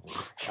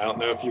 I don't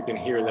know if you can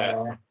hear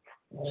that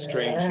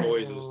strange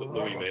noises that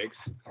Louis makes.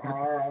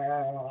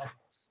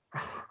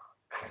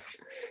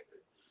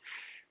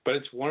 But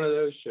it's one of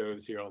those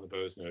shows here on the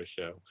Bo's Nose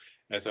Show,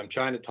 as I'm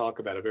trying to talk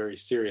about a very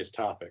serious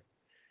topic.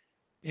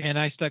 And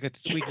I stuck a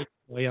squeaky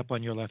toy up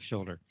on your left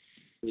shoulder.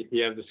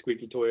 You have the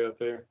squeaky toy up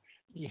there?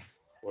 Yeah.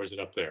 Or is it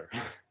up there?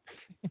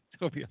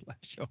 It's over your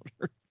left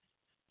shoulder.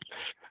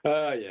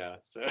 Yeah.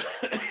 So,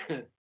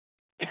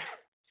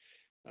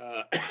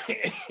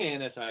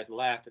 and as I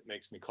laugh, it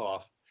makes me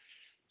cough.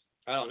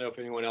 I don't know if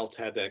anyone else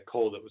had that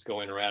cold that was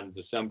going around in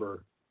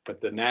December,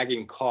 but the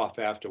nagging cough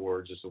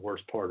afterwards is the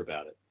worst part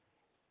about it.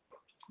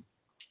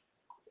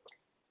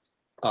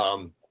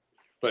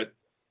 But,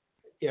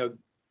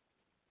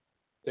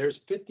 there's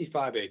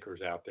 55 acres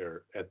out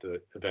there at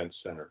the event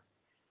center.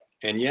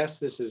 And yes,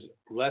 this is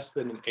less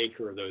than an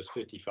acre of those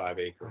 55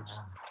 acres.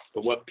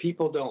 But what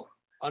people don't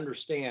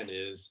understand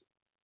is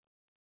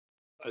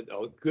a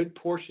good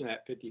portion of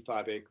that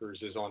 55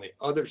 acres is on the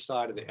other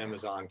side of the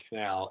Amazon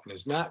Canal and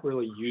is not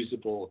really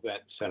usable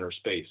event center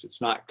space.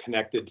 It's not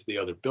connected to the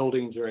other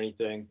buildings or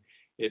anything.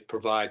 It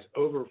provides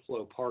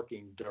overflow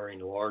parking during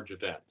large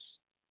events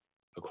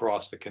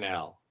across the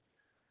canal.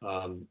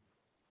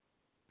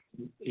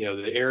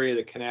 The area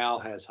of the canal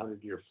has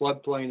 100-year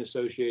floodplain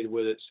associated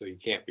with it, so you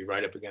can't be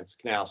right up against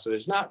the canal. So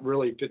there's not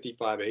really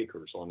 55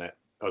 acres on that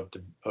of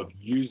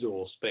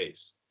usable space.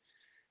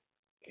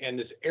 And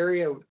this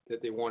area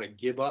that they want to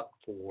give up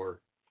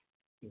for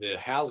the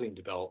housing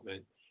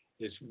development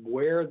is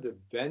where the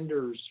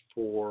vendors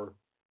for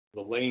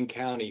the Lane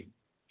County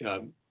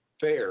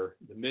Fair,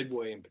 the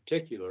Midway in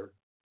particular,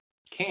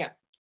 camp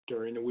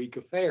during the week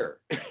of fair.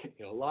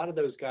 A lot of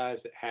those guys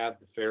that have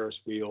the Ferris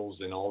wheels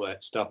and all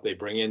that stuff they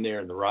bring in there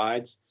and the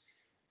rides,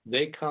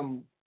 they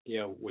come,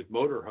 with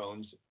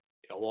motorhomes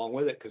along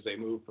with it because they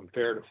move from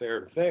fair to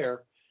fair to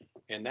fair,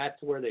 and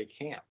that's where they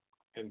camp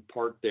and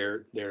park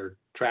their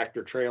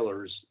tractor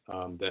trailers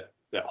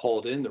that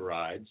hauled in the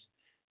rides.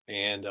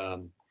 And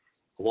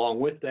along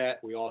with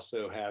that, we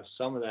also have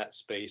some of that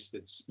space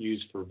that's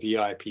used for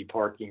VIP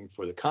parking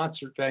for the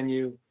concert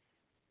venue.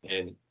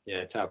 And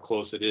that's how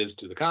close it is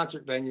to the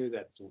concert venue.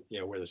 That's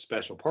where the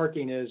special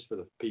parking is for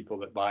the people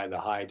that buy the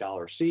high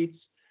dollar seats,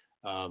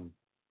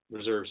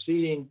 reserved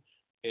seating.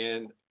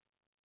 And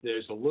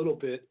there's a little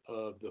bit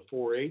of the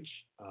 4-H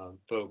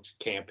folks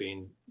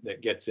camping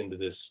that gets into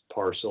this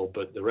parcel,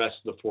 but the rest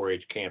of the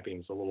 4-H camping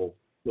is a little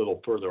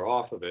further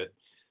off of it.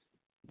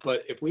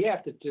 But if we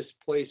have to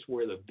displace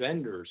where the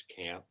vendors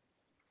camp,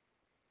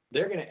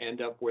 they're going to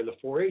end up where the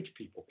 4-H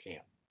people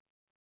camp,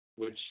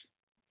 which,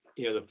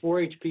 the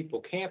 4-H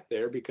people camp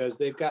there because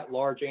they've got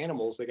large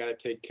animals they got to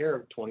take care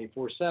of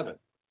 24/7.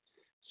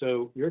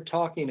 So you're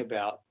talking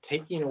about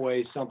taking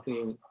away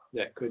something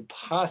that could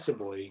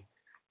possibly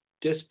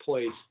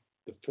displace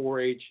the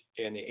 4-H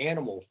and the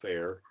animal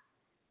fair.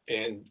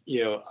 And,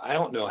 I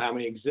don't know how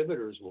many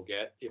exhibitors we'll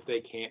get if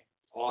they can't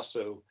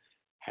also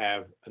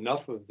have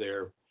enough of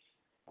their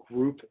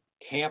group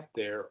camp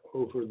there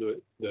over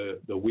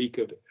the week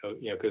of,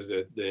 because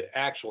the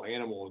actual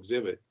animal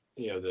exhibit,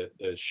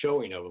 the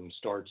showing of them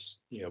starts,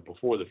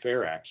 before the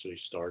fair actually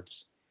starts.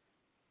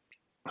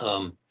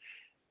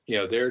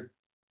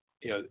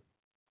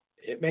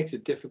 It makes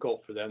it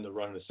difficult for them to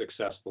run a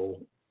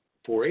successful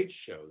 4-H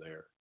show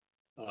there.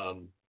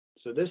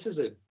 So this is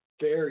a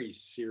very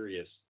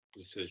serious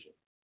decision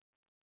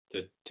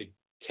to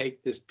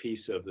take this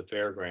piece of the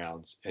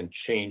fairgrounds and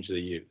change the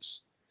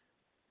use.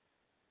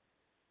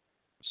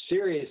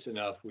 Serious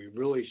enough, we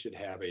really should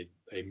have a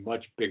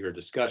much bigger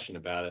discussion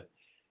about it,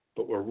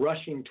 but we're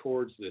rushing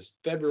towards this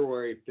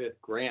February 5th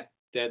grant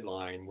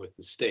deadline with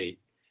the state.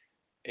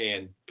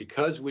 And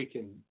because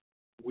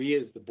we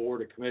as the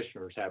Board of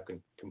Commissioners have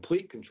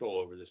complete control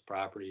over this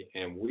property,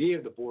 and we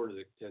as the Board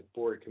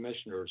of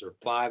Commissioners are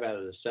 5 out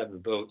of the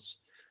 7 votes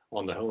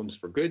on the Homes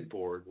for Good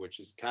board, which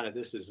is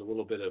this is a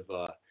little bit of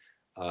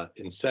a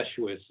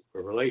incestuous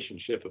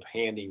relationship of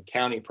handing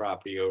county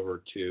property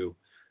over to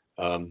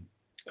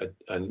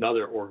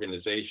another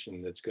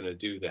organization that's going to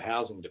do the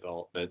housing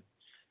development.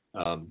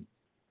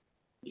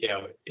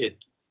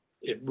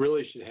 It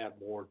really should have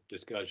more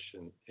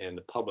discussion, and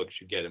the public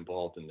should get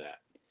involved in that.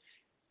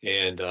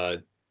 And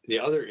the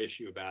other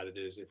issue about it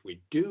is if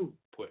we do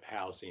put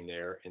housing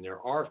there and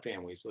there are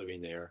families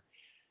living there,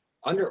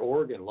 under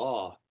Oregon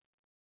law,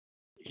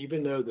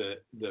 even though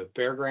the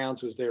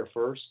fairgrounds was there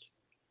first,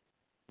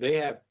 they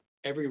have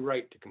every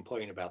right to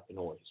complain about the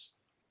noise.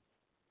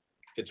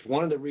 It's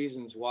one of the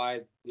reasons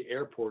why the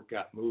airport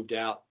got moved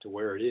out to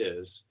where it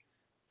is,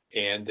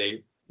 and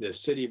the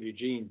city of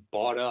Eugene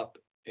bought up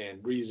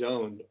and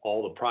rezoned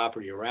all the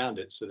property around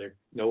it so that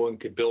no one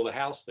could build a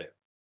house there,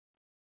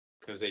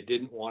 because they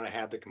didn't want to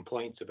have the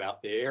complaints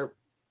about the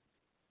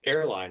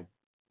airline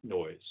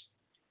noise.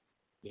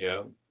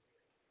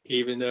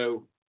 Even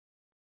though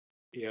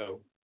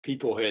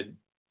people had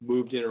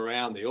moved in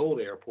around the old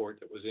airport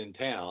that was in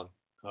town,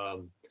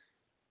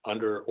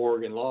 under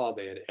Oregon law,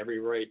 they had every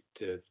right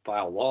to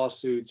file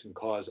lawsuits and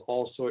cause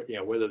all sorts,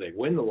 whether they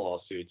win the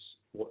lawsuits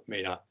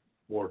may not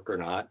work or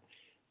not,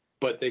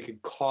 but they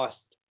could cost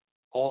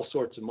all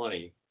sorts of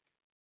money.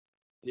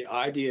 The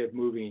idea of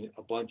moving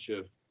a bunch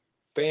of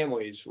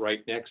families right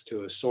next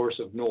to a source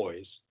of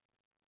noise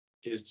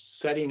is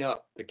setting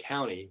up the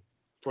county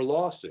for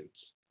lawsuits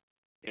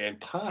and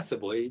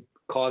possibly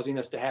causing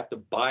us to have to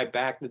buy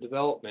back the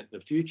development in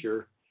the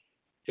future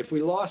if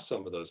we lost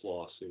some of those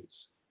lawsuits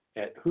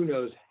at who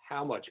knows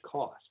how much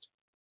cost.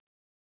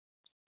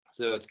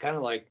 So it's kind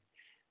of like,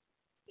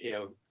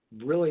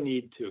 really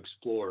need to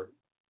explore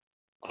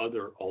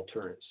other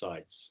alternate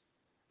sites.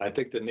 I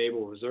think the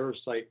Naval Reserve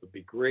site would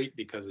be great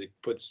because it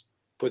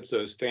puts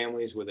those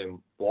families within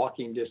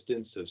walking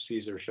distance of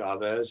Cesar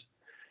Chavez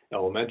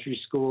Elementary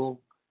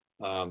School,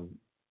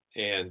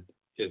 and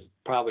is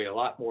probably a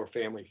lot more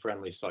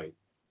family-friendly site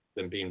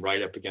than being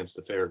right up against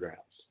the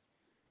fairgrounds.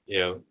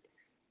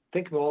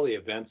 Think of all the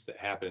events that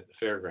happen at the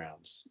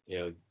fairgrounds.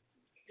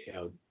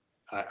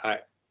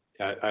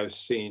 I've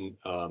seen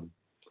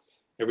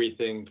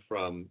everything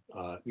from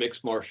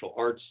mixed martial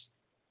arts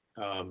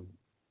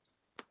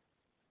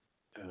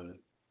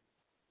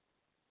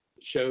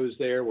shows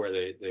there where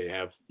they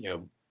have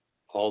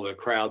all the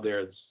crowd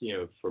there that's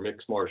for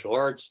mixed martial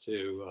arts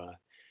to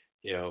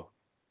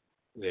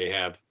they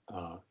have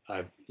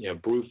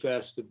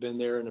Brewfest have been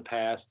there in the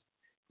past.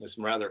 There's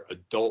some rather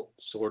adult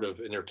sort of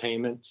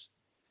entertainments,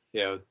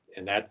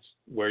 and that's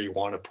where you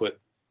want to put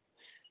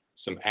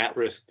some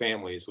at-risk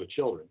families with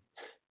children.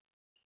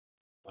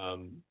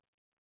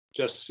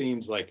 Just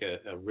seems like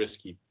a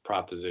risky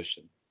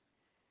proposition,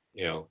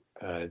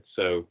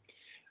 so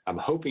I'm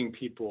hoping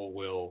people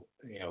will,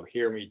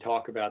 hear me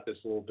talk about this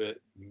a little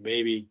bit,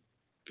 maybe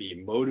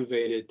be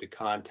motivated to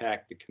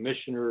contact the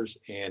commissioners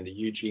and the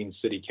Eugene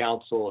City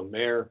Council and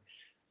mayor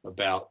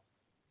about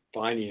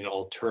finding an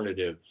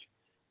alternative.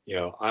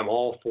 I'm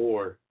all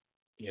for,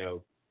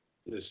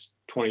 this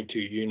 22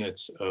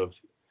 units of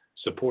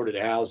supported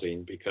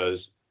housing because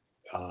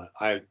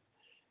I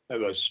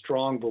have a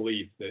strong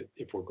belief that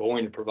if we're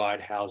going to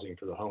provide housing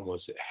for the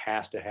homeless, it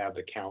has to have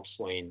the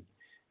counseling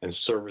and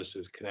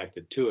services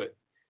connected to it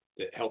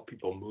that help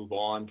people move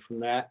on from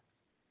that,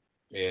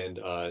 and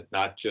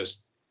not just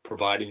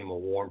providing them a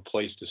warm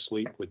place to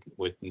sleep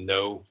with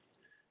no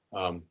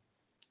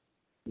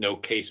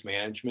case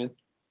management.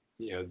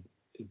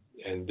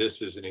 And this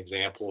is an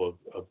example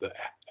of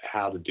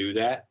how to do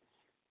that,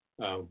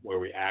 where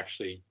we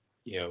actually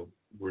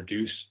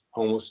reduce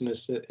homelessness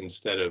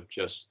instead of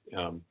just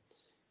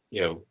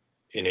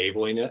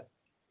enabling it.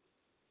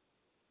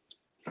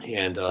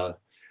 And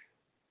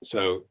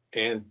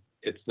and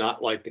it's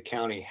not like the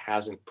county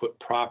hasn't put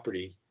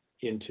property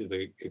into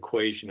the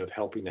equation of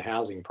helping the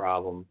housing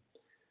problem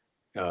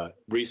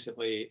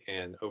recently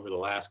and over the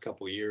last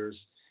couple of years.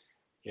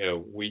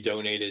 We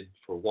donated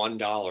for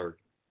 $1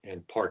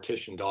 and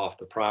partitioned off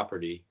the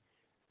property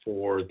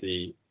for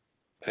the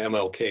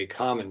MLK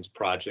Commons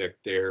project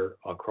there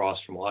across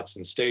from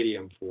Autzen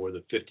Stadium for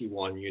the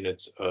 51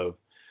 units of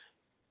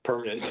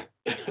permanent,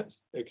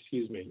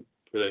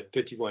 for the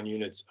 51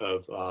 units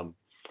of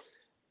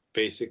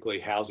basically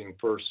housing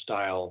first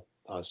style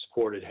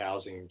supported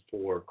housing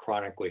for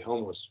chronically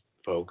homeless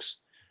folks.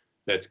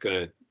 That's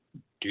going to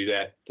do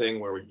that thing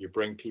where you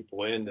bring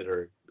people in that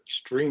are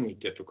extremely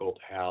difficult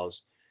to house,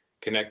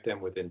 connect them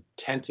with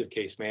intensive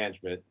case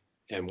management.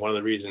 And one of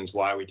the reasons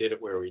why we did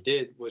it where we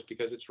did was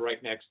because it's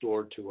right next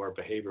door to our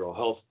behavioral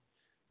health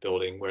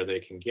building where they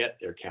can get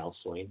their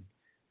counseling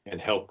and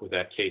help with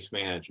that case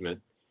management,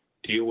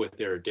 deal with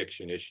their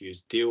addiction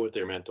issues, deal with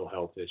their mental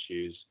health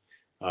issues,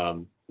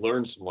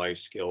 learn some life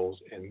skills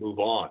and move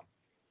on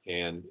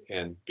and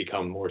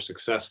become more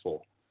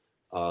successful.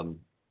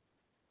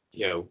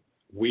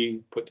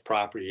 We put the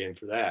property in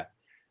for that.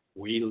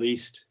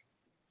 We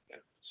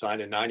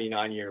signed a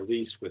 99-year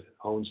lease with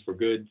Homes for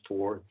Good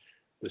for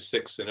the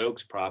Sixth and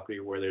Oaks property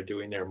where they're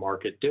doing their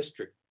Market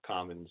District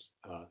Commons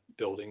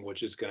building,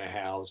 which is going to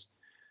house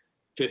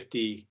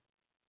 50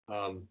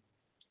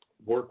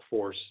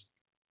 workforce,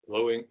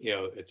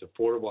 it's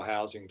affordable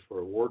housing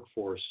for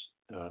workforce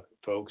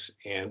folks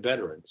and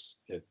veterans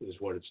is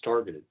what it's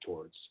targeted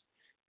towards.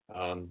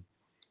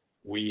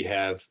 We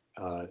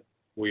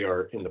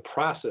are in the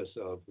process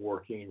of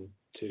working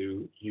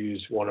to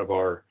use one of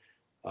our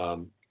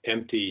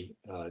empty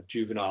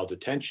juvenile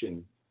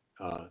detention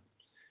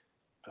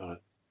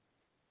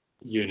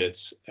units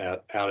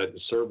out at the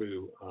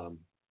Serbu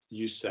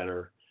Youth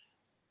Center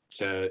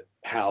to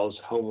house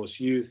homeless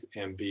youth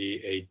and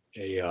be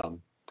a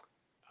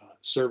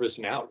service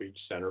and outreach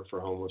center for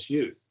homeless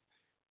youth.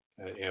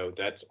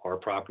 That's our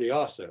property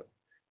also.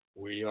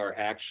 We are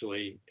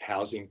actually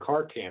housing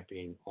car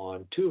camping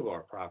on 2 of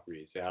our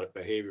properties, out at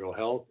Behavioral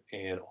Health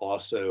and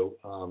also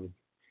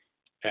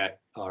at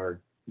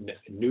our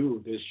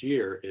new this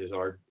year is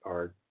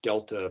our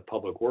Delta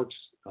Public Works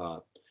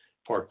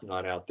parking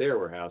lot out there.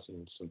 We're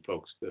housing some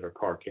folks that are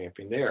car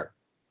camping there.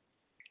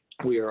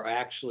 We are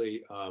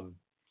actually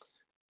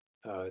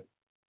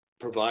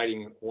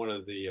providing one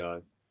of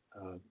the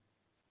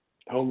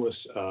homeless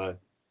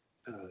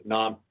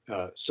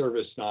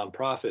service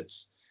nonprofits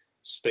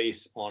space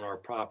on our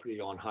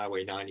property on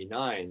Highway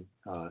 99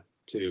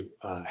 to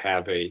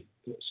have a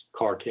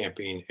car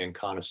camping in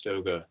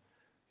Conestoga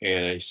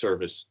and a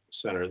service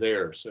center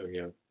there. So,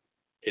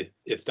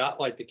 it's not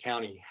like the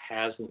county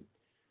hasn't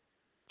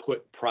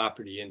put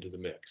property into the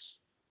mix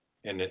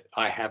and that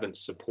I haven't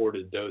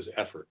supported those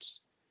efforts.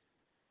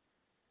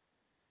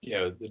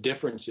 The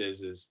difference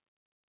is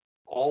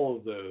all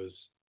of those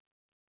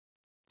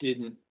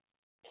didn't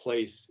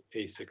place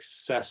a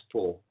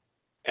successful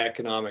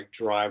economic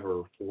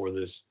driver for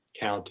this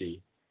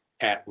county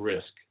at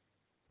risk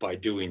by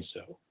doing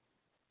so.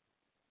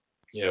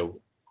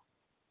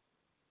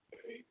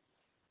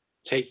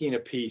 Taking a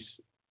piece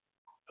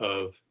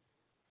of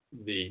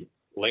the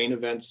Lane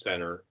Event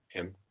Center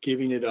and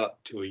giving it up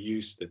to a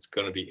use that's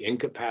going to be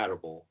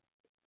incompatible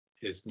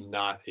is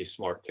not a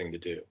smart thing to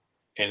do.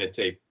 And it's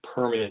a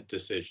permanent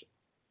decision.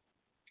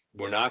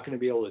 We're not going to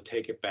be able to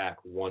take it back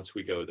once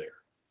we go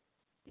there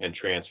and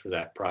transfer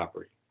that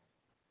property.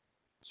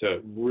 So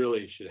it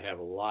really should have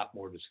a lot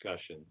more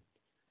discussion,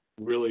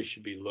 really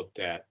should be looked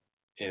at,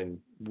 and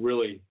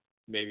really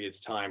maybe it's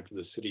time for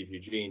the city of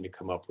Eugene to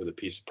come up with a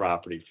piece of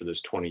property for this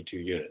 22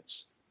 units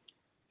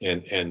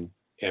and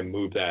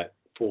move that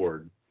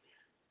forward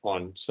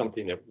on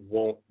something that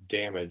won't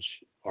damage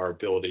our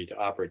ability to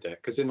operate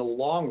that. Because in the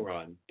long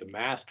run, the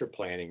master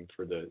planning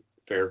for the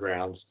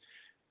fairgrounds,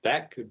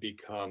 that could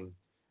become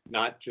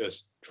not just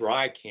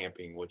dry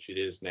camping, which it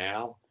is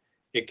now.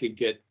 We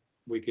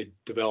could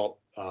develop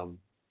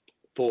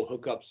full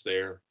hookups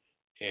there,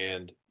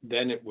 and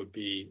then it would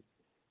be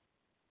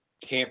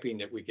camping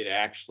that we could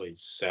actually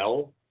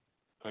sell,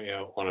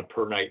 on a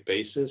per night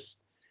basis,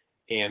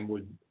 and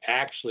would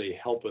actually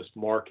help us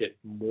market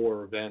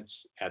more events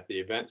at the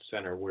event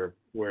center where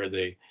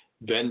the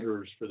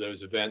vendors for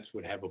those events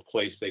would have a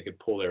place they could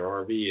pull their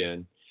RV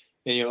in.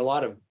 And, a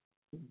lot of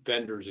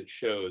vendors at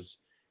shows,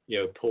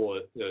 pull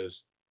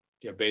those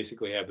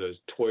basically have those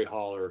toy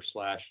hauler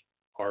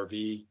 /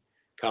 RV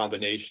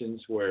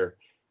combinations where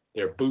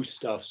their booth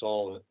stuff's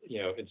all,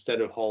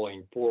 instead of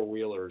hauling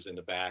four-wheelers in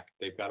the back,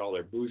 they've got all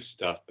their booth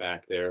stuff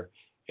back there,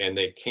 and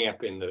they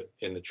camp in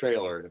the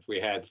trailer. And if we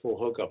had full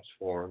hookups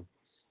for them,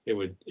 it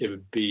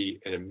would be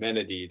an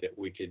amenity that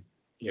we could,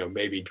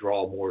 maybe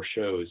draw more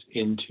shows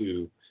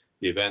into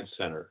the event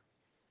center,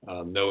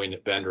 knowing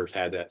that vendors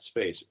had that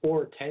space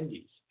or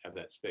attendees have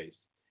that space.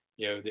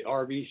 The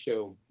RV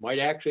show might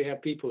actually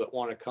have people that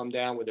want to come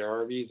down with their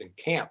RVs and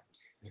camp.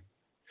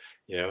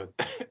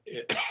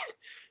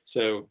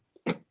 So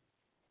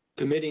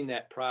committing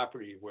that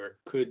property where it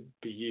could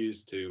be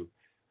used to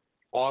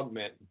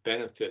augment,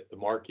 benefit the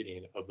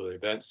marketing of the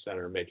event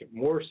center, make it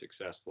more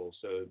successful.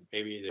 So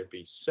maybe there'd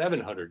be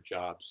 700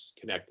 jobs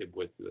connected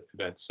with the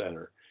event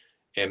center,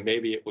 and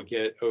maybe it would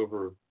get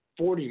over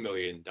 $40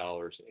 million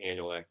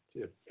annual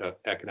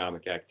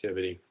economic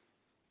activity.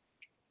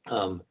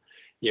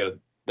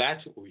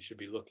 That's what we should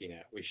be looking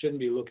at. We shouldn't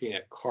be looking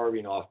at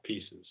carving off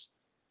pieces.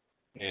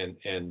 And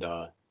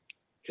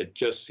it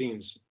just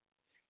seems,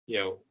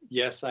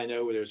 yes, I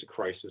know there's a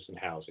crisis in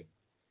housing,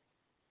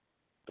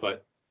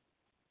 but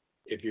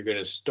if you're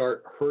going to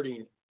start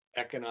hurting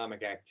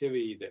economic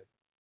activity that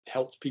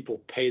helps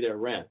people pay their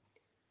rent,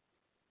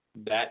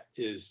 that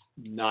is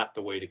not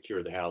the way to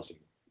cure the housing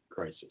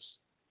crisis.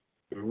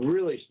 We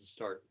really should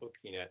start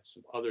looking at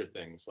some other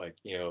things like,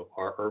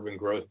 our urban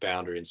growth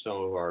boundary and some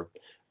of our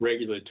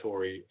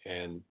regulatory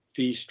and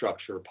fee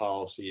structure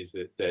policies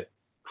that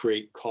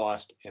create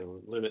cost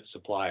and limit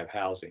supply of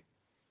housing.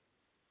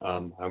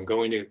 I'm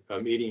going to a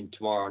meeting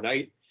tomorrow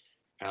night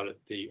out at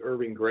the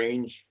Urban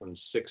Grange from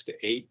 6 to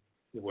 8,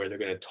 where they're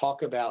going to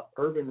talk about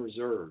urban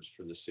reserves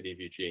for the city of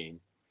Eugene,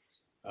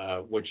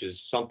 which is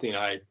something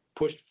I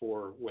pushed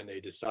for when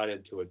they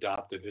decided to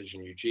adopt the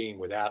Vision Eugene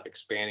without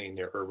expanding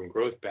their urban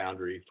growth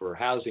boundary for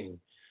housing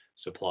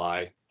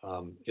supply,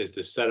 is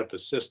to set up a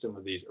system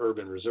of these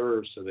urban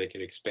reserves so they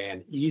can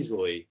expand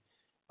easily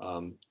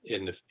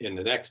in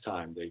the next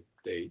time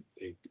they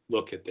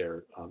look at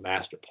their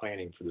master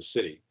planning for the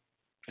city.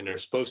 And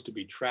they're supposed to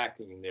be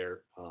tracking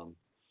their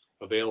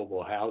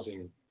available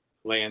housing,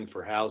 land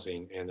for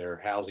housing, and their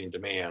housing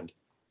demand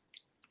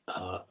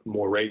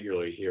more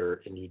regularly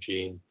here in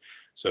Eugene.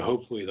 So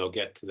hopefully they'll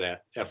get to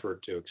that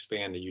effort to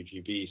expand the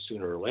UGB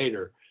sooner or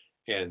later.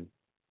 And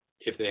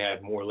if they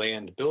had more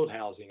land to build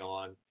housing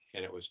on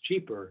and it was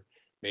cheaper,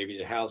 maybe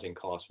the housing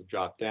costs would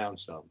drop down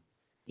some.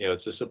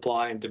 It's a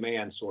supply and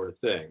demand sort of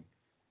thing.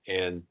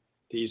 And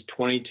these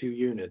 22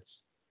 units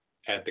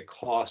at the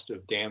cost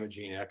of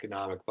damaging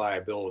economic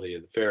viability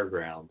of the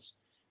fairgrounds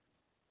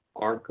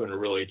aren't going to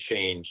really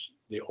change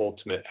the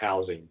ultimate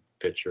housing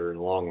picture in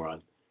the long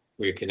run.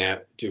 We can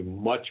do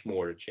much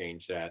more to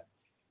change that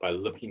by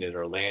looking at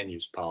our land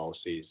use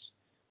policies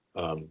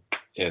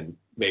and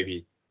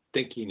maybe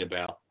thinking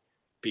about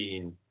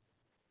being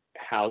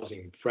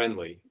housing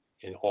friendly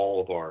in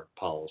all of our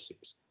policies.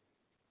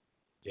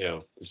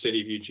 The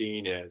city of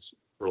Eugene has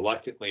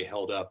reluctantly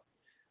held up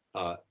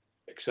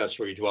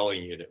accessory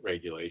dwelling unit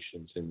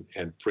regulations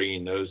and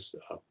freeing those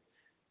up.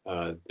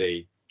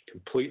 They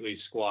completely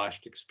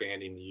squashed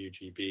expanding the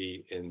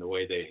UGB in the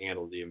way they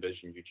handled the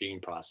Envision Eugene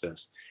process.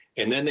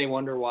 And then they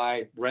wonder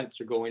why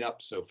rents are going up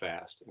so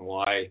fast and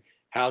why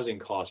housing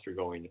costs are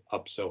going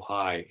up so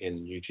high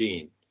in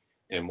Eugene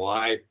and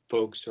why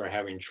folks are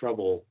having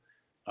trouble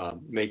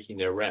making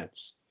their rents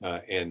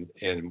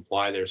and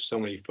why there's so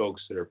many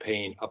folks that are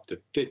paying up to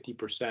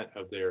 50%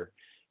 of their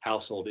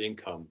household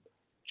income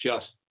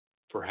just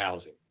for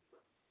housing,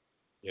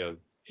 in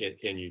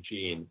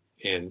Eugene.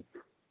 And,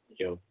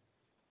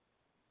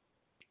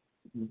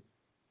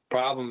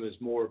 problem is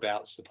more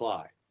about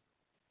supply.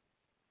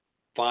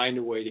 Find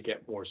a way to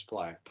get more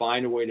supply.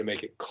 Find a way to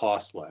make it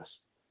cost less.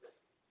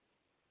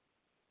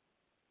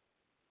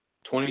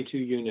 22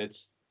 units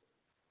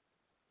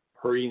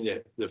hurting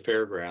the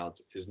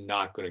fairgrounds is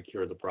not going to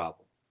cure the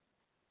problem.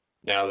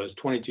 Now, those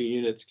 22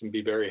 units can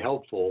be very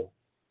helpful,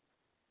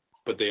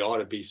 but they ought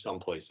to be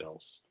someplace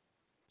else.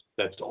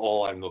 That's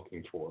all I'm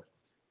looking for.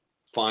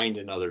 Find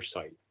another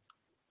site,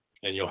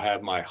 and you'll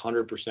have my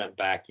 100%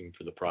 backing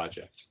for the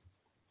project.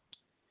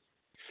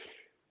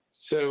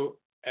 So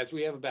as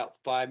we have about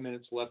 5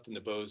 minutes left in the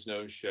Bo's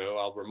Nose Show,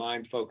 I'll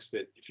remind folks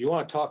that if you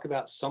want to talk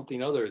about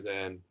something other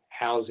than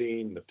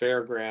housing, the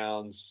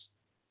fairgrounds,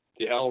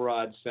 the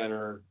ElRod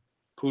Center,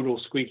 Poodle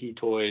Squeaky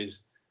Toys,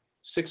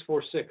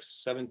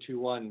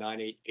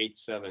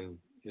 646-721-9887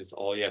 is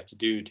all you have to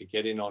do to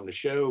get in on the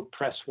show.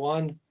 Press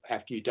 1.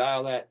 After you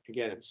dial that,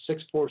 again, it's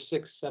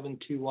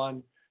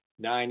 646-721-9887,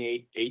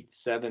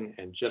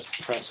 and just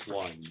press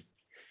 1.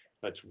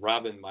 Let's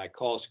Robin, my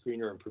call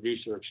screener and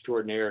producer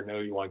extraordinaire,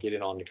 know you want to get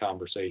in on the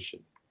conversation.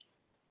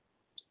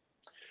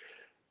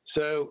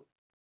 So,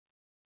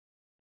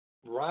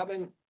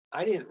 Robin,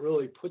 I didn't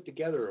really put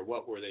together a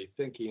what were they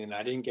thinking, and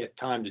I didn't get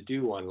time to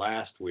do one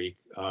last week.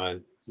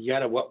 You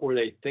got a what were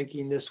they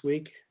thinking this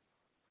week?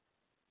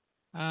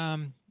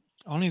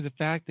 Only the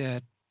fact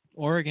that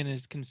Oregon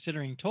is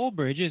considering toll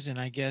bridges, and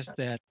I guess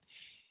that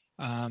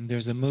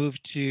there's a move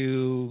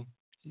to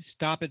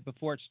stop it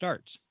before it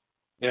starts.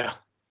 Yeah.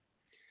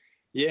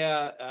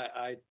 Yeah,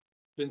 I've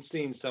been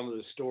seeing some of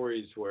the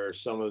stories where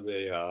some of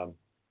the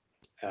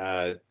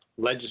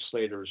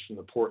legislators from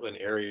the Portland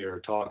area are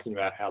talking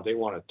about how they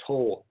want to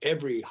toll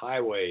every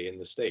highway in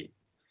the state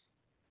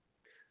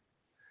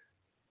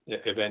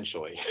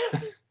eventually.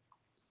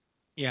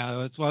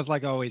 Yeah, it's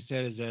like I always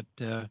said, is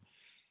that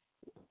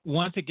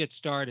once it gets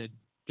started,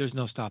 there's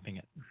no stopping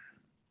it.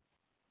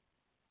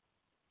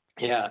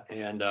 Yeah,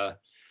 and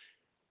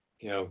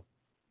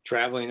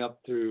traveling up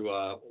through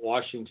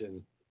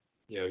Washington,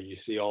 you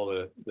see all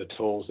the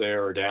tolls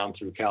there or down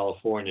through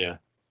California,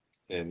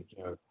 and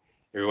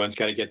everyone's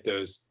got to get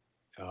those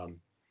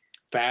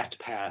fast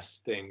pass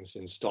things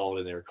installed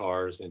in their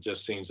cars, and it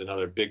just seems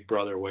another big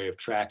brother way of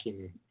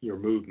tracking your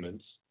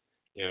movements.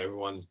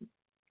 Everyone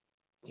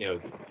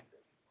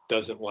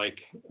doesn't like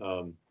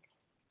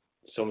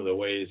some of the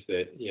ways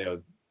that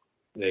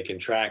they can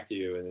track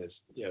you, and it's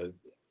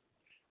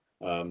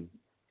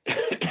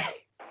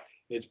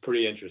it's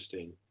pretty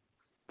interesting.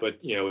 But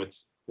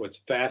what's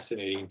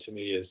fascinating to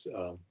me is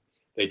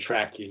they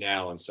track you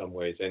now in some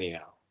ways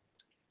anyhow.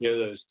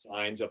 Those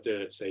signs up there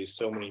that say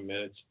so many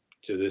minutes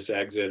to this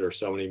exit or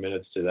so many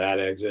minutes to that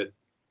exit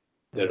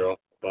that are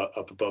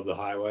up above the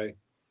highway.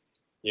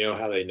 You know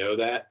how they know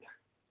that?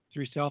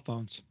 Through cell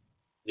phones.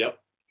 Yep.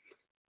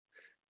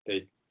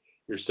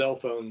 Your cell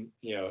phone,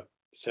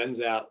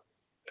 sends out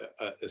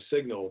a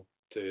signal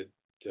to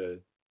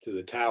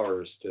the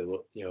towers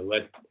to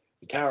let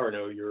the tower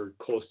know you're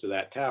close to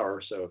that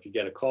tower. So if you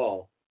get a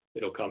call,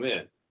 it'll come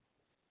in,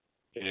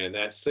 and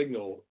that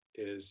signal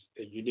is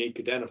a unique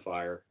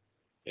identifier,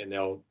 and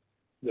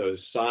those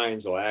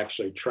signs will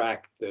actually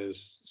track those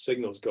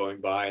signals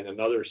going by, and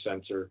another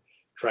sensor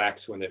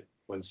tracks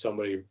when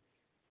somebody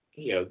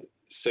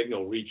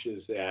signal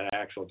reaches that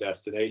actual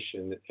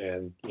destination,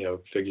 and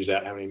figures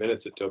out how many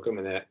minutes it took them,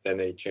 and then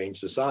they change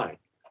the sign.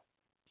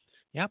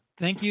 Yep.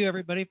 Thank you,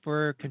 everybody,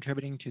 for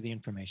contributing to the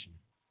information.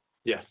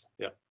 Yes.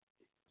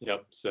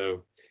 Yep.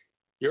 So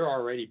you're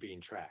already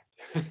being tracked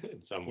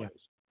in some ways.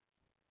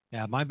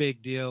 Yeah. My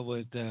big deal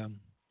with, in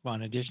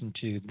addition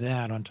to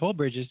that, on toll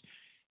bridges,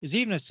 is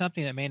even if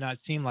something that may not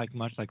seem like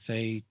much, like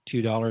say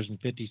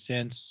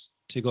 $2.50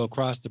 to go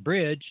across the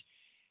bridge,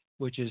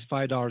 which is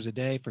 $5 a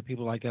day for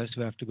people like us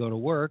who have to go to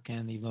work,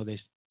 and even though they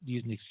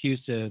use an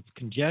excuse of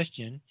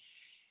congestion,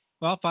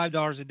 well,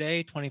 $5 a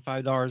day,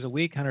 $25 a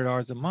week,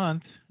 $100 a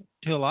month,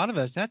 to a lot of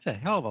us, that's a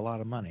hell of a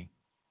lot of money.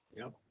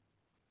 Yep.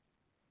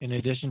 In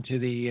addition to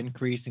the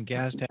increase in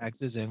gas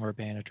taxes, and we're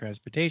paying a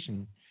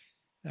transportation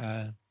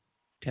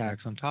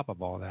tax on top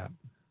of all that.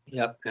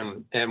 Yep.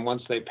 And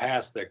once they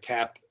pass the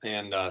cap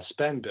and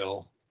spend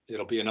bill,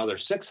 it'll be another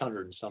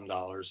 $600 and some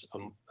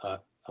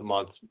a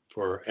month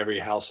for every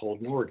household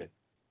in Oregon.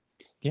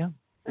 Yeah.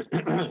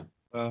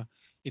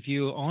 If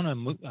you own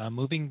a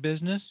moving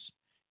business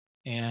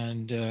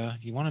and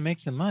you want to make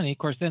some money, of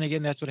course, then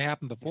again, that's what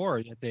happened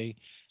before. That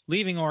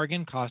leaving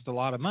Oregon cost a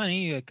lot of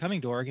money.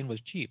 Coming to Oregon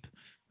was cheap.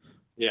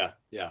 Yeah.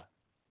 Yep.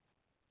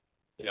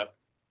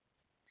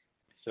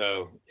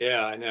 So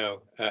yeah, I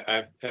know.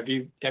 Have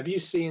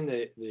you seen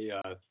the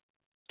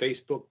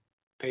Facebook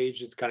page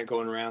that's kind of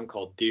going around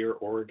called Dear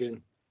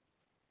Oregon?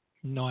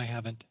 No, I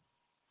haven't.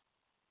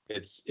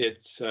 It's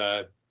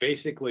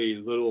basically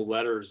little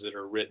letters that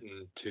are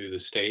written to the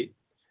state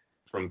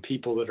from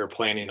people that are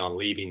planning on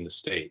leaving the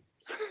state.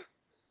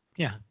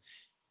 Yeah.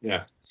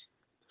 Yeah.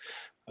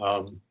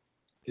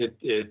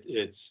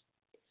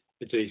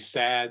 It's a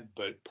sad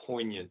but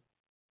poignant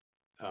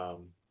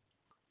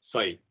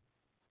site.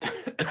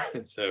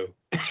 And so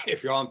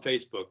if you're on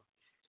Facebook,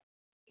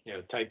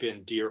 type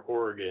in Dear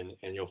Oregon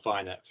and you'll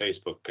find that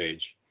Facebook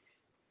page.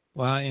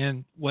 Well,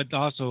 and what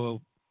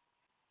also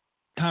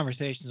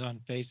conversations on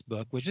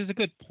Facebook, which is a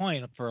good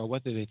point for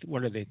what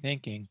are they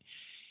thinking,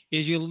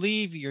 is you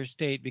leave your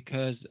state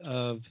because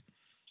of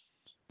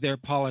their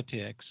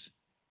politics,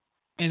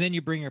 and then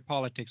you bring your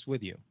politics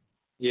with you.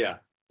 Yeah.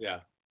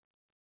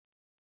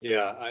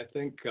 I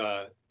think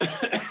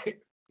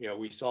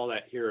we saw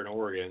that here in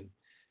Oregon,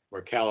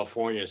 where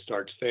California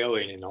starts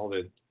failing, and all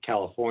the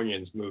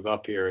Californians move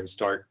up here and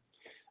start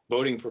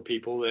voting for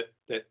people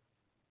that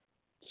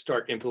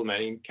start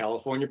implementing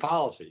California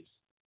policies.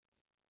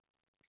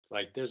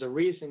 Like, there's a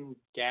reason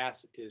gas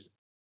is,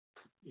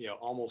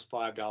 almost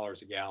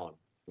 $5 a gallon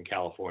in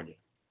California.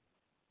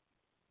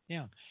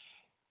 Yeah.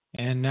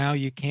 And now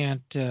you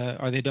can't,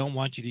 or they don't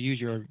want you to use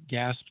your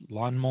gas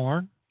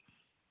lawnmower.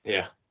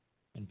 Yeah.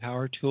 And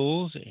power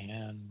tools,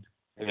 and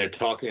they're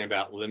talking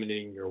about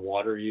limiting your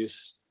water use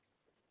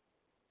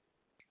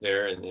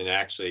there, and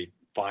actually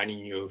fining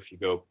you if you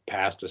go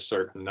past a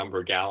certain number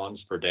of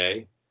gallons per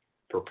day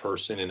per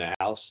person in the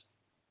house.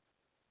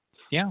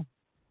 Yeah.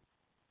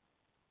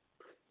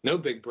 No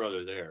big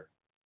brother there.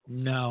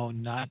 No,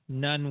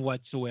 none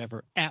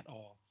whatsoever at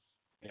all.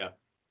 Yeah.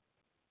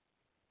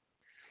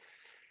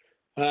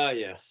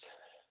 Yes.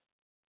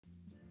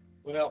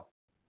 Well,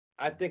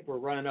 I think we're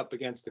running up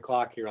against the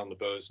clock here on the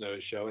Bo's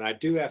Nose Show, and I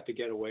do have to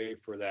get away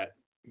for that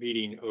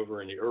meeting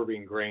over in the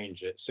Irving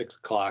Grange at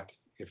 6:00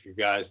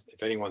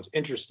 if anyone's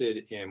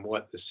interested in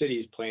what the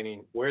city's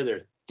planning, where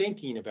they're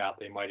thinking about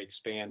they might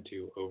expand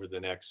to over the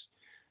next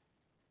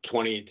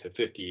 20 to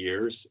 50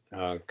 years,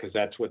 because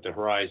that's what the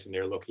horizon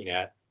they're looking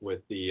at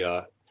with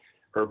the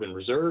urban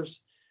reserves,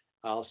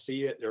 I'll see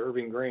you at the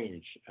Irving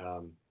Grange.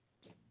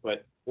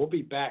 But we'll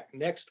be back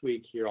next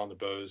week here on the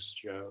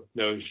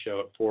Nose Show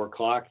at 4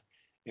 o'clock.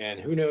 And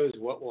who knows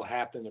what will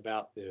happen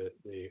about the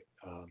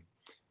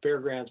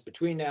fairgrounds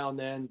between now and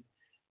then.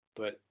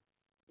 But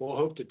we'll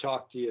hope to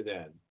talk to you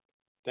then.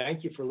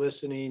 Thank you for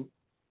listening.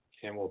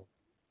 And we'll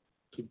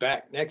be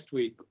back next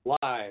week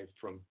live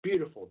from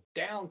beautiful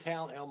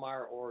downtown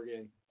Elmira,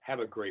 Oregon. Have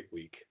a great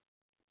week.